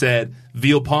ass, and I said,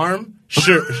 veal parm?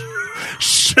 Sure.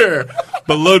 Sure.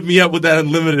 But load me up with that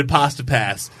unlimited pasta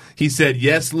pass. He said,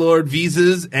 yes, Lord,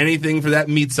 visas, anything for that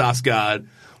meat sauce god.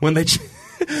 When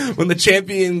the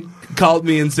champion called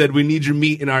me and said, we need your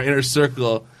meat in our inner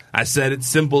circle, I said it's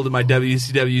simple to my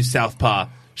WCW Southpaw.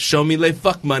 Show me le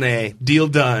fuck money. Deal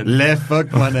done. Le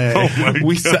fuck money. Oh my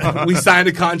we signed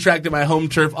a contract at my home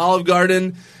turf, Olive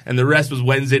Garden, and the rest was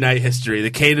Wednesday night history.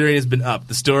 The catering has been up.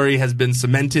 The story has been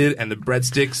cemented, and the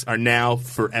breadsticks are now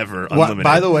forever unlimited.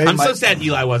 By the way, I'm so sad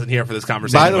Eli wasn't here for this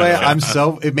conversation. By the way,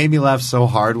 it made me laugh so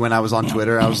hard when I was on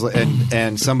Twitter.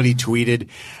 And somebody tweeted,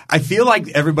 I feel like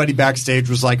everybody backstage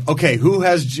was like, okay, who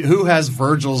has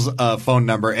Virgil's phone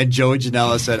number? And Joey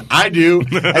Janela said, I do.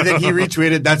 And then he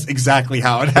retweeted, that's exactly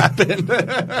how it happened.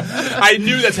 I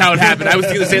knew that's how it happened. I was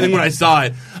thinking the same thing when I saw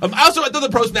it. I thought the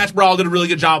post-match brawl did a really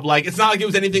good job. Like, it's not like it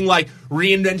was anything like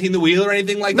reinventing the wheel or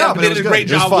anything like that. No, but they did a great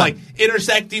job of like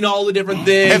intersecting all the different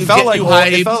things. It felt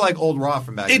like old Raw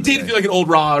from back in the day. It did feel like an old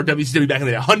Raw or WCW back in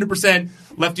the day. 100%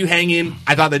 left you hanging.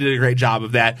 I thought they did a great job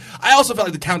of that. I also felt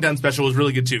like the Countdown special was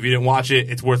really good too. If you didn't watch it,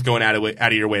 it's worth going out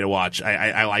of your way to watch.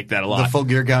 I like that a lot. The Full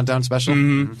Gear Countdown special?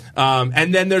 Mm-hmm.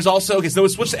 And then there's also, okay, so we'll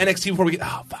switch to NXT before we get,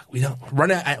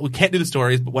 we can't do the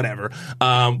stories, but whatever.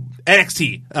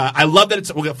 NXT. I love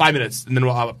that we'll get 5 minutes, and then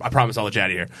I promise I'll let you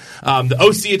out of here. The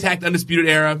OC attacked Undisputed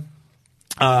Era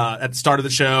at the start of the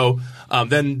show.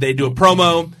 Then they do a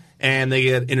promo, and they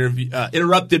get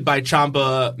interrupted by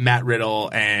Ciampa, Matt Riddle,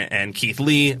 and Keith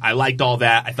Lee. I liked all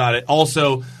that. I thought it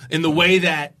also, in the way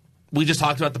that we just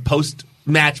talked about the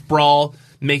post-match brawl,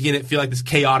 making it feel like this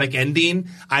chaotic ending,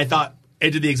 I thought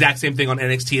it did the exact same thing on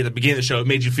NXT at the beginning of the show. It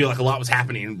made you feel like a lot was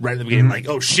happening right at the beginning. Like,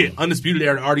 oh shit, Undisputed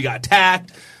Era already got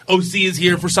attacked. OC is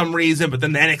here for some reason, but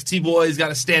then the NXT boys got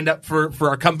to stand up for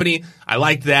our company. I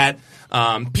liked that.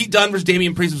 Pete Dunne versus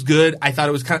Damian Priest was good. I thought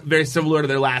it was kind of very similar to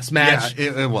their last match.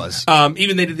 Yeah, it was.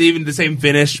 Even they did the same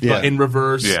finish, but in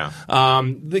reverse. Yeah.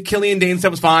 The Killian Dane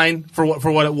stuff was fine for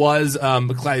what it was. I'm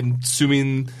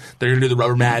assuming they're going to do the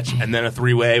rubber match and then a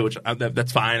 3-way, which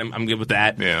that's fine. I'm good with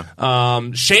that. Yeah.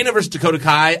 Shayna versus Dakota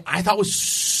Kai, I thought was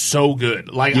so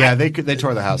good. Like, they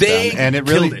tore the house down, and it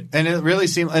really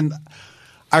seemed. And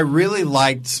I really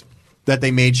liked that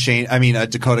they made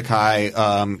Dakota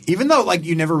Kai, even though like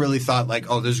you never really thought like,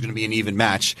 oh, there's going to be an even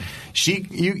match.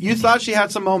 You thought she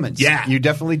had some moments. Yeah, you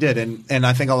definitely did, and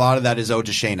I think a lot of that is owed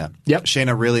to Shayna. Yep,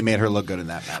 Shayna really made her look good in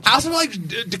that match. I also feel like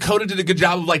Dakota did a good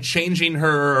job of like changing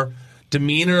her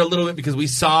demeanor a little bit, because we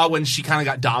saw when she kind of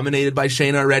got dominated by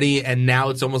Shayna already, and now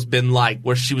it's almost been like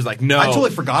where she was like, no. I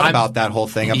totally forgot about that whole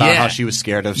thing about how she was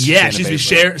scared of Shayna. Yeah, she's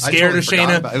scared of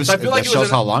Shayna. I feel like it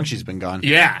shows how long she's been gone.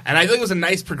 Yeah, and I think it was a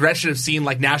nice progression of seeing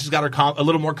like now she's got her a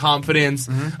little more confidence,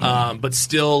 but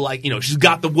still like, she's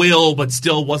got the will, but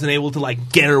still wasn't able to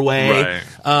like get her way.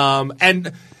 Right.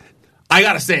 And I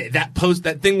gotta say that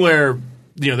thing where,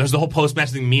 there's the whole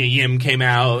post-match thing. Mia Yim came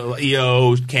out,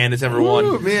 EO, Candice,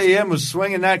 everyone. Mia Yim was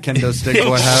swinging that kendo stick.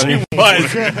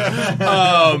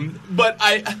 But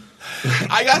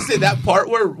I gotta say that part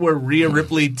where Rhea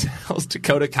Ripley tells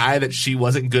Dakota Kai that she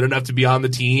wasn't good enough to be on the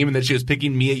team and that she was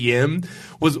picking Mia Yim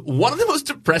was one of the most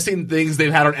depressing things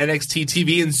they've had on NXT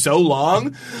TV in so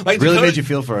long. Like, really made you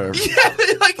feel for her. Yeah,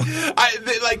 I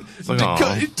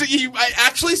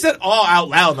actually said "aw" out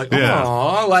loud, like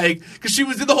 "aw," like because she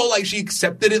was in the whole like she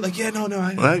accepted it, like I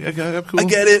cool. I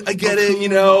get it,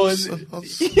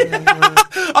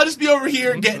 I'll just be over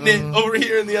here getting it over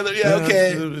here in the other.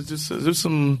 Okay. There's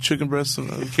some chicken breasts and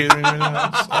catering right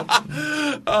now.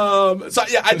 So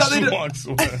yeah, I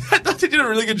thought they did a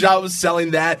really good job of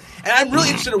selling that, and I'm really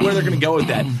interested in where they're going to go with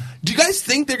that. Do you guys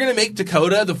think they're going to make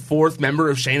Dakota the fourth member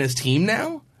of Shayna's team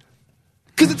now?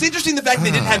 Because it's interesting the fact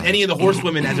they didn't have any of the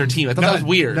horsewomen as their team. I thought that was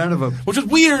weird. None of them. Which was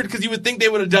weird because you would think they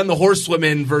would have done the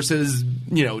horsewomen versus,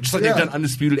 just like they've done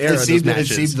Undisputed Era. It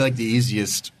seemed like the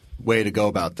easiest way to go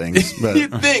about things. But.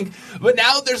 You'd think. But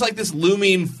now there's like this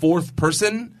looming fourth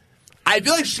person. I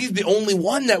feel like she's the only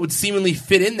one that would seemingly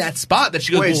fit in that spot. That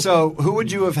she goes. Wait, so who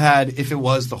would you have had if it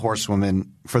was the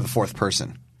horsewoman for the fourth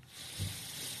person?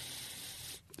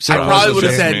 So I probably would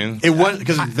have said it was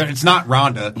because it's not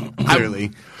Ronda, clearly.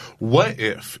 What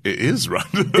if it is Ronda?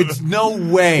 It's no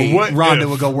way Ronda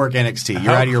would go work NXT.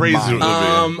 You're out of your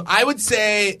mind. I would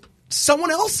say someone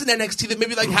else in NXT that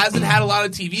maybe like hasn't had a lot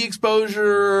of TV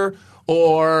exposure,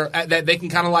 or that they can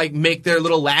kind of like make their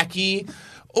little lackey,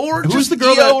 or who's just the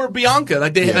girl Io or Bianca,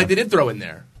 like they did throw in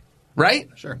there, right?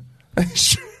 Sure. But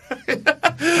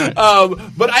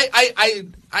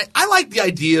I like the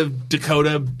idea of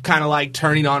Dakota kind of like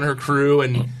turning on her crew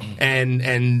and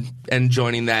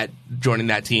joining that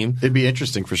team. It'd be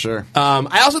interesting for sure.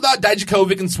 I also thought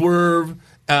Dijakovic and Swerve,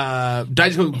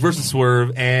 Dijakovic versus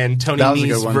Swerve, and Tony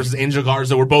Nese versus Angel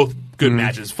Garza were both good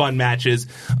matches, fun matches.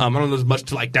 I don't know there's much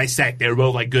to like dissect. They were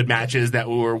both like good matches that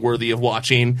were worthy of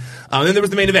watching. And then there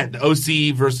was the main event, the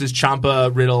OC versus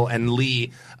Ciampa, Riddle, and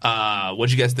Lee.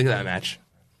 What'd you guys think of that match?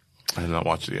 I have not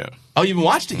watched it yet. Oh, you haven't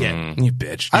watched it yet? You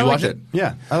bitch. Did I you liked watch it.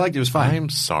 Yeah, I liked it. It was fine. I'm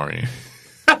sorry.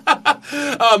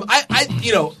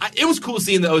 It was cool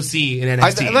seeing the OC in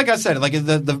NXT. Like I said, like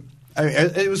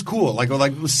it was cool. Like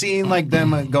seeing like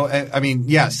them go. I mean,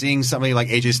 yeah, seeing somebody like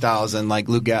AJ Styles and like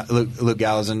Luke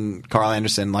Gallows and Carl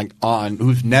Anderson like on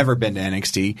who's never been to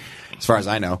NXT, as far as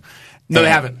I know. No, they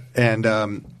haven't.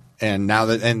 And now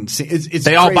that it's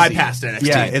they all bypassed NXT.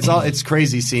 Yeah, it's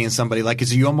crazy seeing somebody like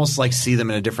because you almost like see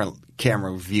them in a different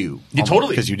camera view. You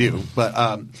totally because you do,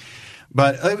 but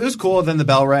it was cool. Then the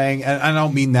bell rang, and I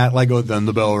don't mean that like then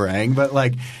the bell rang, but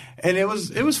like. And it was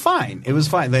fine. It was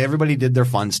fine. Like, everybody did their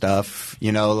fun stuff.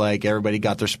 Like everybody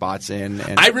got their spots in.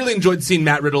 And I really enjoyed seeing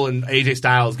Matt Riddle and AJ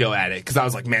Styles go at it because I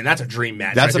was like, man, that's a dream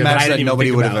match. That's a match that nobody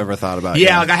would have ever thought about.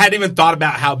 Yeah, like I hadn't even thought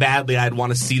about how badly I'd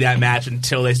want to see that match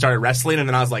until they started wrestling, and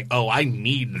then I was like, oh, I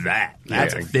need that.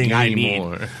 That's a thing I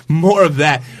need. More of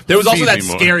that. There was also that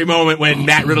scary moment when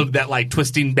Matt Riddle did that like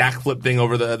twisting backflip thing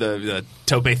over the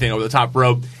tope thing over the top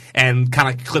rope and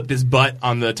kind of clipped his butt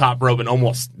on the top rope and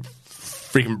almost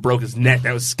freaking broke his neck.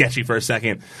 That was sketchy for a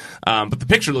second. But the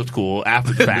picture looked cool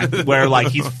after the fact, where like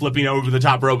he's flipping over the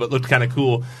top rope. It looked kind of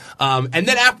cool. And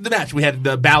then after the match, we had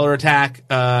the Balor attack,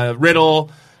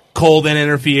 Riddle, Cole then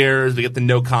interferes. We get the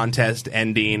no contest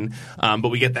ending, but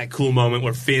we get that cool moment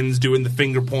where Finn's doing the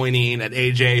finger pointing at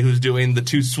AJ, who's doing the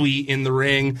too sweet in the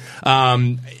ring. I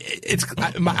feel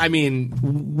like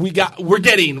we're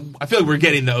getting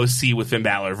the OC with Finn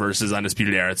Balor versus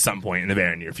Undisputed Era at some point in the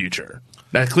very near future.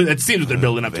 That seems what they're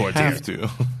building up towards here.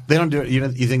 They don't do it.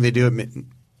 You think they do it?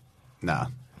 Nah.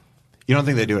 You don't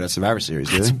think they do it at Survivor Series,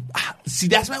 do they? See,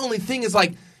 that's my only thing is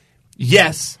like,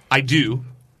 yes, I do,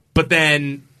 but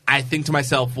then I think to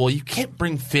myself, well, you can't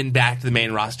bring Finn back to the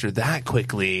main roster that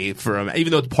quickly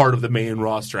even though it's part of the main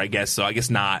roster, I guess. So I guess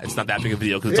not. It's not that big of a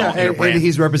deal because it's all interbrand. And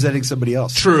he's representing somebody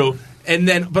else. True.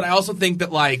 But I also think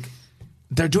that like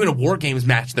they're doing a War Games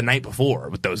match the night before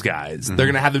with those guys. Mm-hmm. They're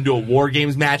going to have them do a War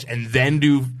Games match and then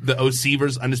do the OC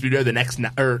versus Undisputed Era the next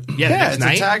night. The next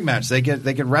night. It's a tag match. They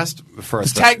could rest for a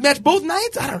tag match both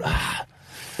nights. I don't know.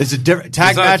 It's a different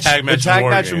tag match. The tag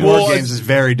match in War Games is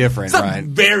very different, right?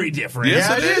 Very different.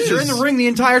 Yes, it is. You're in the ring the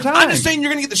entire time. I'm just saying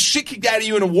you're going to get the shit kicked out of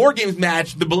you in a War Games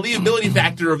match. The believability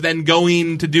factor of then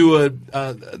going to do the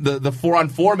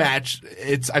 4-on-4 match.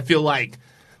 I feel like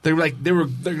they're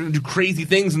going to do crazy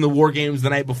things in the War Games the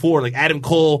night before. Like Adam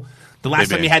Cole, the last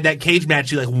time he had that cage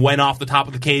match, he like went off the top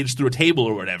of the cage through a table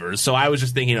or whatever. So I was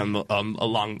just thinking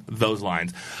along those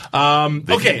lines.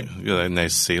 Okay, you got a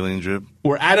nice sailing drip.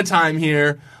 We're out of time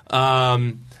here.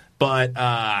 But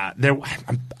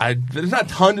there's not a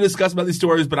ton to discuss about these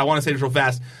stories, but I want to say this real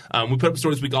fast. We put up a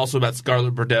story this week also about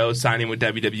Scarlett Bordeaux signing with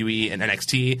WWE and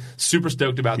NXT. Super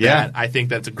stoked about that. I think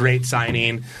that's a great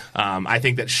signing. I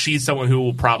think that she's someone who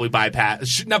will probably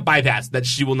that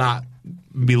she will not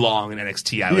be long in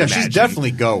NXT, I would imagine. She's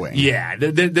definitely going. Yeah,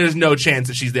 there's no chance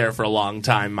that she's there for a long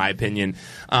time, in my opinion.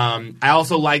 I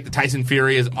also like that Tyson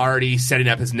Fury is already setting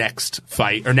up his next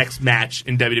fight or next match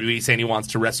in WWE, saying he wants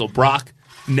to wrestle Brock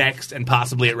next and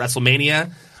possibly at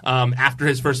WrestleMania after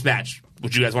his first match.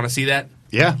 Would you guys want to see that?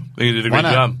 Yeah. I think he did a great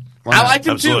job. I liked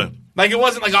him too. Like, it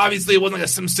wasn't like, obviously, it wasn't like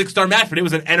some 6-star match, but it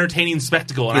was an entertaining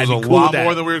spectacle. And it was a lot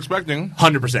more than we were expecting.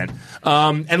 100%.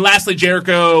 And lastly,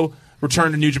 Jericho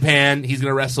returned to New Japan. He's going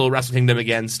to wrestle Wrestle Kingdom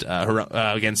against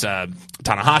Tanahashi,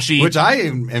 which I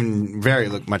am very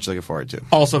much looking forward to.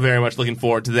 Also, very much looking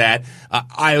forward to that.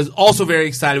 I was also very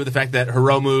excited with the fact that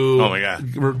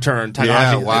Hiromu returned. Tanahashi.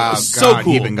 Yeah, wow, so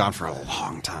cool. He'd been gone for a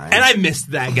long time, and I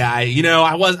missed that guy. You know,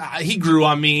 he grew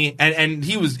on me, and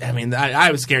he was. I mean,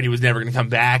 I was scared he was never going to come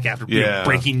back after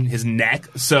breaking his neck.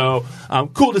 So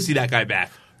cool to see that guy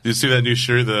back. Did you see that new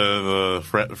shirt, the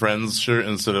Friends shirt,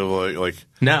 instead of like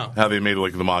no, how they made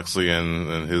like the Moxley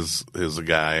and his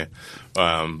guy,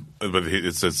 but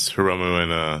it says Hiromu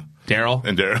and Daryl.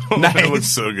 Nice. That looks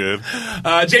so good.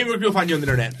 Jamie, where can people find you on the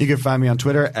internet? You can find me on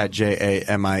Twitter at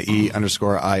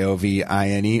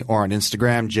JAMIE_IOVINE or on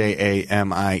Instagram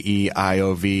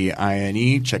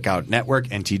JAMIEIOVINE. Check out Network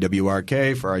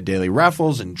NTWRK for our daily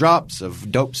raffles and drops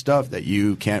of dope stuff that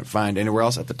you can't find anywhere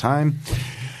else at the time.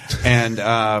 And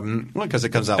because it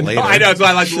comes out later. I know, that's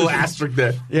why I like the little asterisk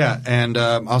there. Yeah, and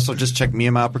also just check me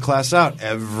and my upper class out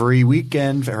every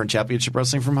weekend for Championship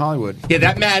Wrestling from Hollywood. Yeah,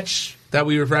 that match that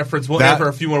we referenced will air for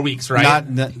a few more weeks, right?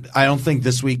 I don't think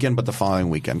this weekend, but the following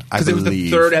weekend. Because it was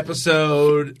the third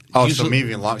episode. Oh, so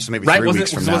maybe 3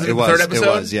 weeks from now. It was, third episode?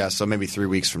 It was, yeah. So maybe 3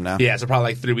 weeks from now. Yeah, so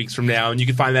probably like 3 weeks from now, and you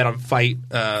can find that on Fight,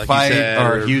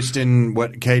 or Houston,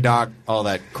 K-Doc, all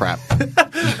that crap. Kevin,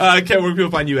 where can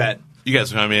people find you at? You guys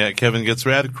can find me at Kevin Gets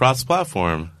Rad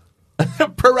cross-platform.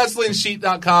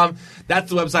 ProWrestlingSheet.com. That's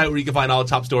the website where you can find all the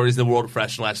top stories in the world of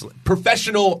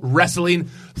professional wrestling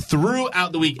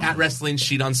throughout the week at Wrestling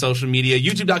Sheet on social media.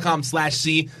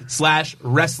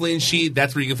 YouTube.com/C/Wrestling Sheet.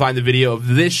 That's where you can find the video of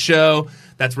this show.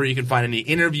 That's where you can find any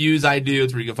interviews I do.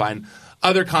 It's where you can find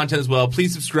other content as well.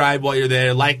 Please subscribe while you're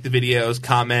there. Like the videos,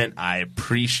 comment. I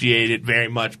appreciate it very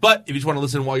much. But if you just want to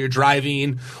listen while you're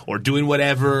driving or doing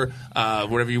whatever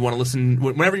you want to listen,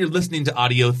 whenever you're listening to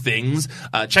audio things,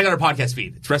 check out our podcast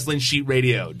feed. It's Wrestling Sheet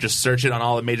Radio. Just search it on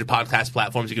all the major podcast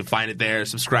platforms. You can find it there.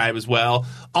 Subscribe as well.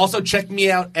 Also, check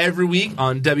me out every week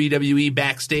on WWE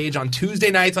Backstage on Tuesday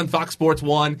nights on Fox Sports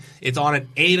 1. It's on at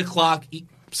 8 o'clock 8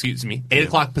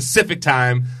 o'clock Pacific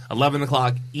time, 11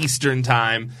 o'clock Eastern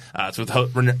time. It's with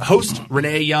host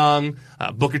Renee Young.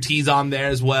 Booker T's on there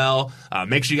as well.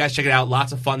 Make sure you guys check it out.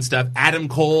 Lots of fun stuff. Adam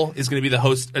Cole is going to be is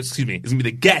going to be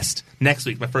the guest next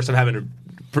week. My first time having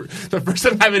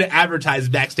to advertise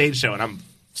Backstage show, and I'm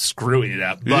screwing it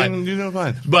up. But, you know,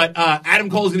 fine. But Adam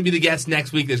Cole is going to be the guest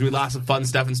next week. There's going to be lots of fun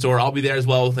stuff in store. I'll be there as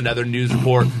well with another news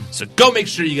report. So go make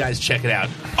sure you guys check it out.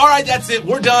 All right, that's it.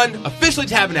 We're done. Officially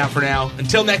tapping out for now.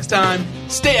 Until next time,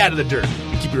 stay out of the dirt.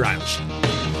 Keep your eye on the sheet.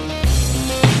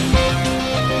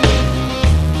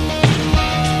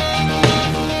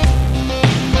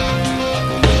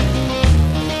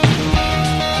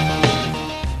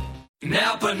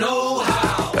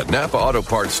 Napa Auto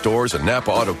Parts stores and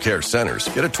Napa Auto Care centers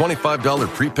get a $25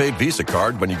 prepaid Visa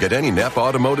card when you get any Napa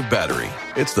Automotive battery.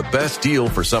 It's the best deal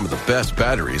for some of the best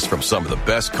batteries from some of the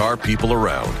best car people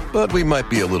around. But we might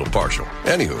be a little partial.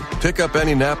 Anywho, pick up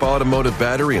any Napa Automotive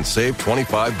battery and save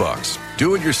 $25.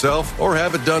 Do it yourself or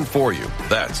have it done for you.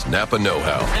 That's Napa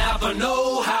Know-How. Napa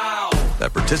Know-How.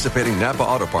 At participating Napa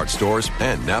Auto Parts stores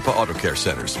and Napa Auto Care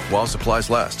centers while supplies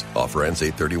last. Offer ends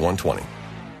 8/31/20.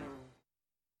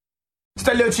 It's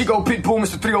that little Chico Pitbull,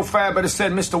 Mr. 305, better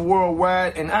said Mr.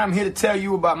 Worldwide, and I'm here to tell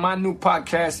you about my new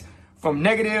podcast, From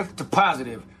Negative to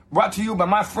Positive, brought to you by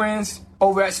my friends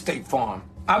over at State Farm.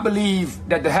 I believe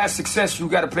that to have success, you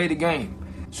got to play the game,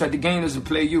 so that the game doesn't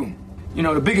play you. You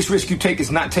know, the biggest risk you take is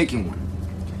not taking one.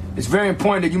 It's very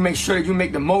important that you make sure that you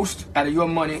make the most out of your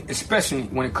money, especially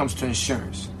when it comes to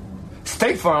insurance.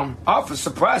 State Farm offers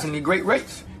surprisingly great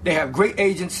rates. They have great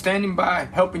agents standing by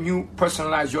helping you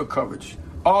personalize your coverage.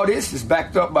 All this is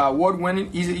backed up by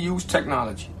award-winning, easy-to-use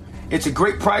technology. It's a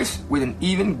great price with an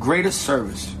even greater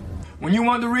service. When you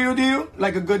want the real deal,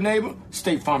 like a good neighbor,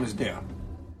 State Farm is there.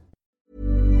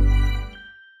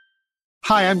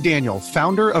 Hi, I'm Daniel,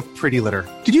 founder of Pretty Litter.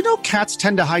 Did you know cats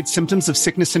tend to hide symptoms of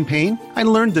sickness and pain? I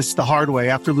learned this the hard way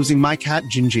after losing my cat,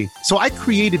 Gingy. So I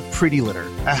created Pretty Litter,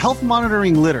 a health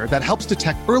monitoring litter that helps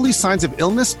detect early signs of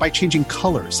illness by changing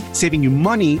colors, saving you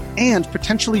money and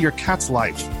potentially your cat's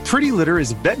life. Pretty Litter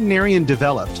is veterinarian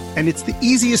developed, and it's the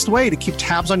easiest way to keep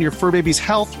tabs on your fur baby's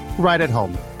health right at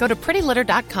home. Go to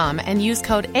prettylitter.com and use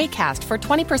code ACAST for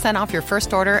 20% off your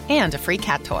first order and a free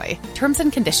cat toy. Terms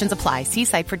and conditions apply. See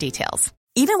site for details.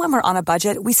 Even when we're on a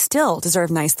budget, we still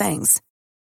deserve nice things.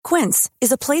 Quince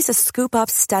is a place to scoop up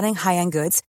stunning high-end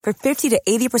goods for 50 to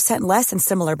 80% less than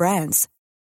similar brands.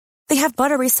 They have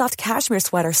buttery soft cashmere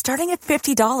sweaters starting at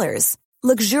 $50,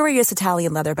 luxurious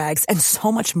Italian leather bags, and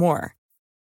so much more.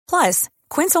 Plus,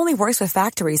 Quince only works with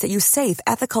factories that use safe,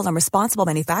 ethical, and responsible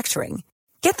manufacturing.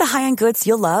 Get the high-end goods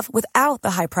you'll love without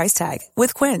the high price tag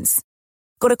with Quince.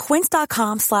 Go to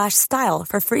quince.com/style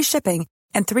for free shipping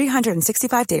and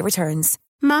 365-day returns.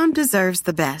 Mom deserves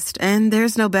the best, and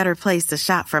there's no better place to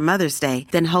shop for Mother's Day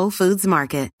than Whole Foods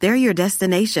Market. They're your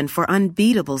destination for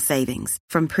unbeatable savings,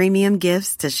 from premium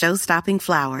gifts to show-stopping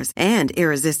flowers and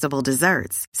irresistible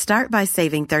desserts. Start by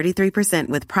saving 33%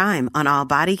 with Prime on all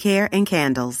body care and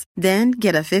candles. Then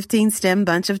get a 15-stem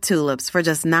bunch of tulips for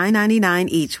just $9.99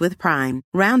 each with Prime.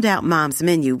 Round out Mom's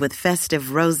menu with festive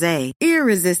rosé,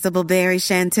 irresistible berry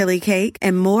chantilly cake,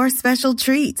 and more special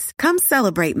treats. Come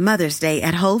celebrate Mother's Day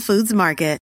at Whole Foods Market.